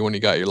career could be when you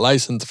got your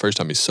license, the first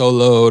time you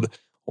soloed,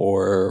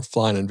 or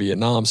flying in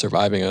Vietnam,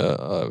 surviving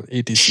a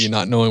ATC,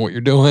 not knowing what you're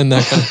doing,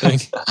 that kind of thing.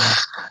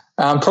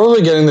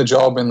 Probably getting the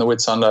job in the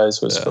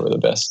Whitsundays was probably the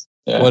best.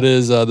 Yeah. What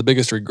is the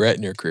biggest regret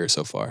in your career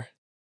so far?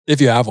 If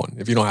you have one.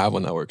 If you don't have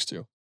one, that works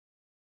too.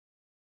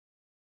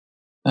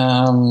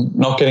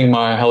 Not getting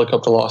my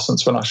helicopter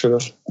license when I should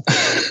have.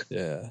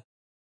 Yeah.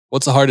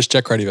 What's the hardest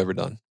check ride you've ever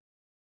done?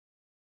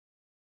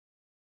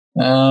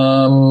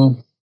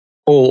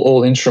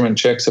 All instrument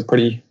checks are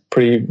pretty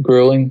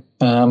grueling.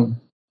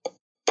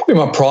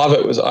 Probably my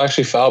private I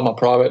actually failed my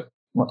private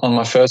on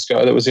my first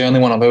go. That was the only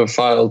one I've ever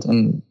failed.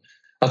 And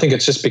I think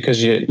it's just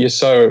because you're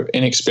so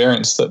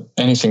inexperienced that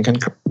anything can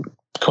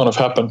kind of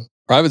happen.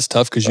 Private's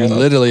tough because you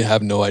literally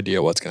have no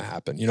idea what's going to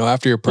happen. You know,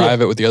 after you're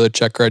private with the other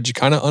check rides, you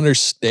kind of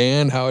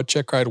understand how a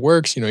check ride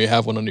works. You know, you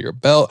have one under your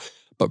belt,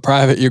 but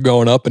private, you're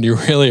going up and you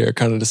really are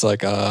kind of just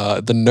like,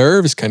 the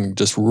nerves can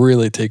just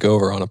really take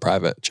over on a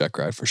private check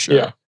ride for sure.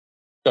 Yeah.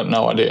 Got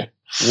no idea.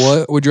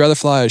 What would you rather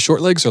fly,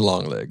 short legs or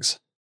long legs?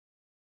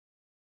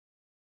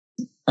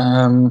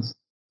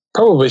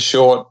 Probably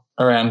short,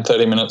 around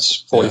 30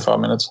 minutes, 45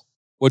 minutes.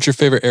 What's your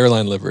favorite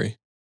airline livery?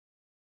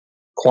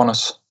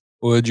 Qantas.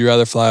 Would you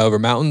rather fly over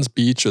mountains,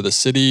 beach, or the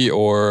city,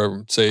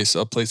 or say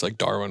a place like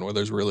Darwin where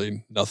there's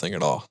really nothing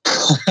at all?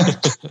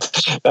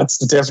 That's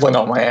definitely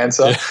not my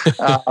answer.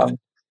 Yeah.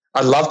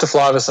 I'd love to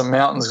fly over some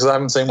mountains because I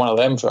haven't seen one of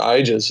them for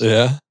ages.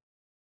 Yeah.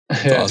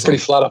 That's awesome. It's pretty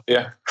flat up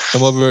here.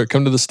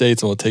 Come to the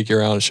States and we'll take you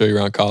around and show you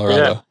around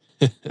Colorado.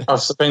 Yeah.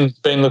 I've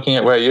been looking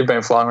at where you've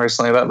been flying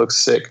recently. That looks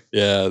sick.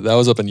 Yeah, that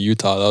was up in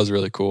Utah. That was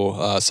really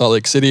cool. Salt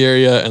Lake City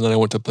area, and then I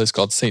went to a place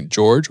called St.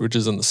 George, which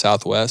is in the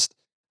Southwest.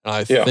 And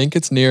I think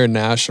it's near a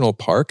national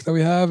park that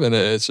we have, and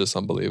it's just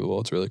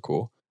unbelievable. It's really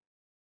cool.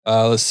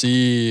 Let's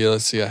see. I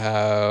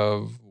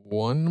have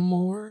one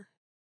more,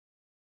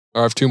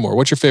 or I have two more.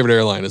 What's your favorite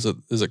airline? Is it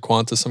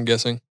Qantas? I'm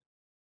guessing.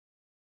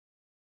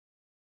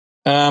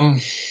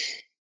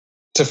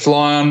 To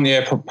fly on,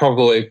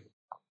 probably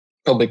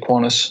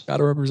Qantas.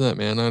 Gotta represent,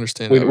 man. I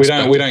understand. We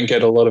don't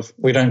get a lot of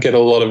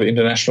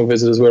international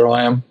visitors where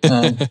I am.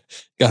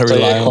 Gotta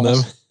rely on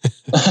them.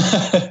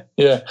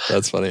 Yeah,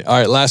 that's funny. All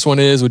right, last one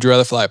is: would you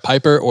rather fly a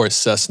Piper or a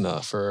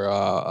Cessna for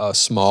a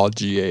small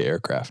GA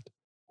aircraft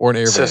or an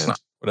Air Van?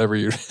 Whatever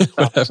you.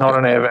 It's not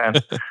an Air Van.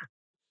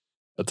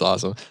 That's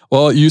awesome.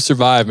 Well, you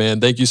survived,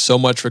 man. Thank you so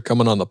much for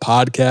coming on the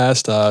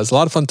podcast. It's a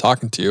lot of fun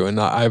talking to you, and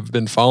I've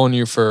been following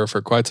you for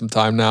quite some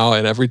time now.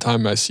 And every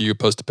time I see you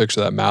post a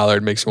picture of that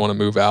mallard, it makes me want to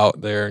move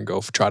out there and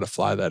go try to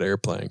fly that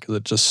airplane because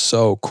it's just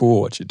so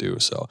cool what you do.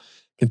 So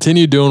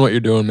continue doing what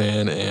you're doing,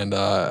 man. And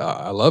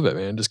I love it,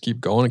 man. Just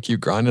keep going and keep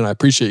grinding. I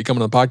appreciate you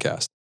coming on the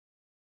podcast.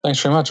 Thanks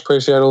very much.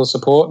 Appreciate all the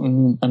support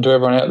and to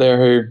everyone out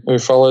there who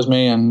follows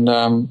me. And,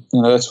 I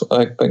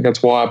think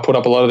that's why I put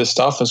up a lot of this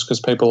stuff is because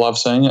people love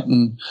seeing it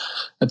and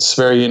it's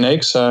very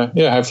unique. So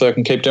yeah, hopefully I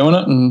can keep doing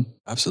it and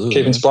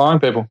keep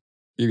inspiring people.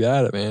 You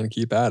got it, man.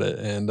 Keep at it.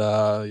 And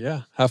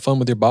have fun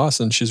with your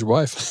boss and she's your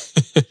wife.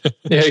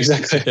 Yeah,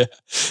 exactly. Yeah.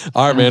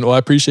 All right, man. Well, I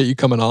appreciate you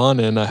coming on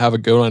and have a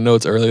good one. I know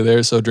it's early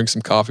there, so drink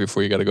some coffee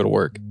before you got to go to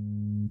work.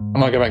 I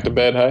might go back to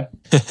bed, hey?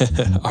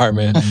 All right,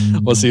 man.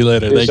 We'll see you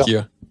later. Thank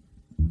you.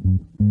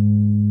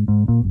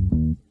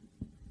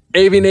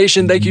 AV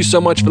Nation, thank you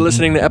so much for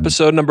listening to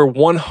episode number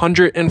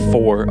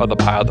 104 of the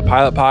Pilot the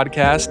Pilot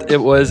podcast. It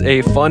was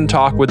a fun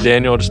talk with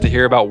Daniel just to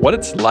hear about what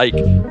it's like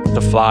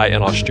to fly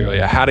in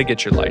Australia, how to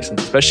get your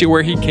license, especially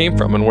where he came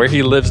from and where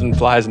he lives and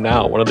flies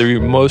now, one of the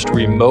most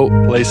remote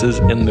places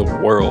in the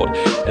world.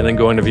 And then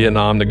going to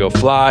Vietnam to go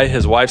fly.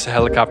 His wife's a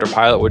helicopter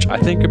pilot, which I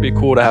think could be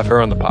cool to have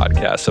her on the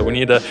podcast. So we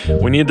need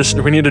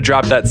to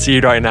drop that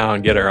seed right now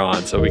and get her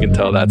on so we can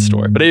tell that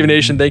story. But AV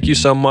Nation, thank you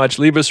so much.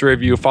 Leave us a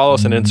review. Follow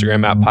us on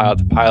Instagram at Pilot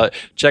the Pilot.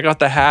 Check out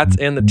the hats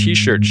and the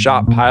t-shirts.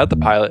 Shop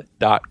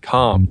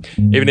pilotthepilot.com.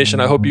 AV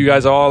Nation, I hope you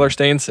guys all are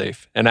staying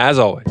safe. And as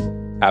always,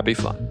 happy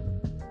flying.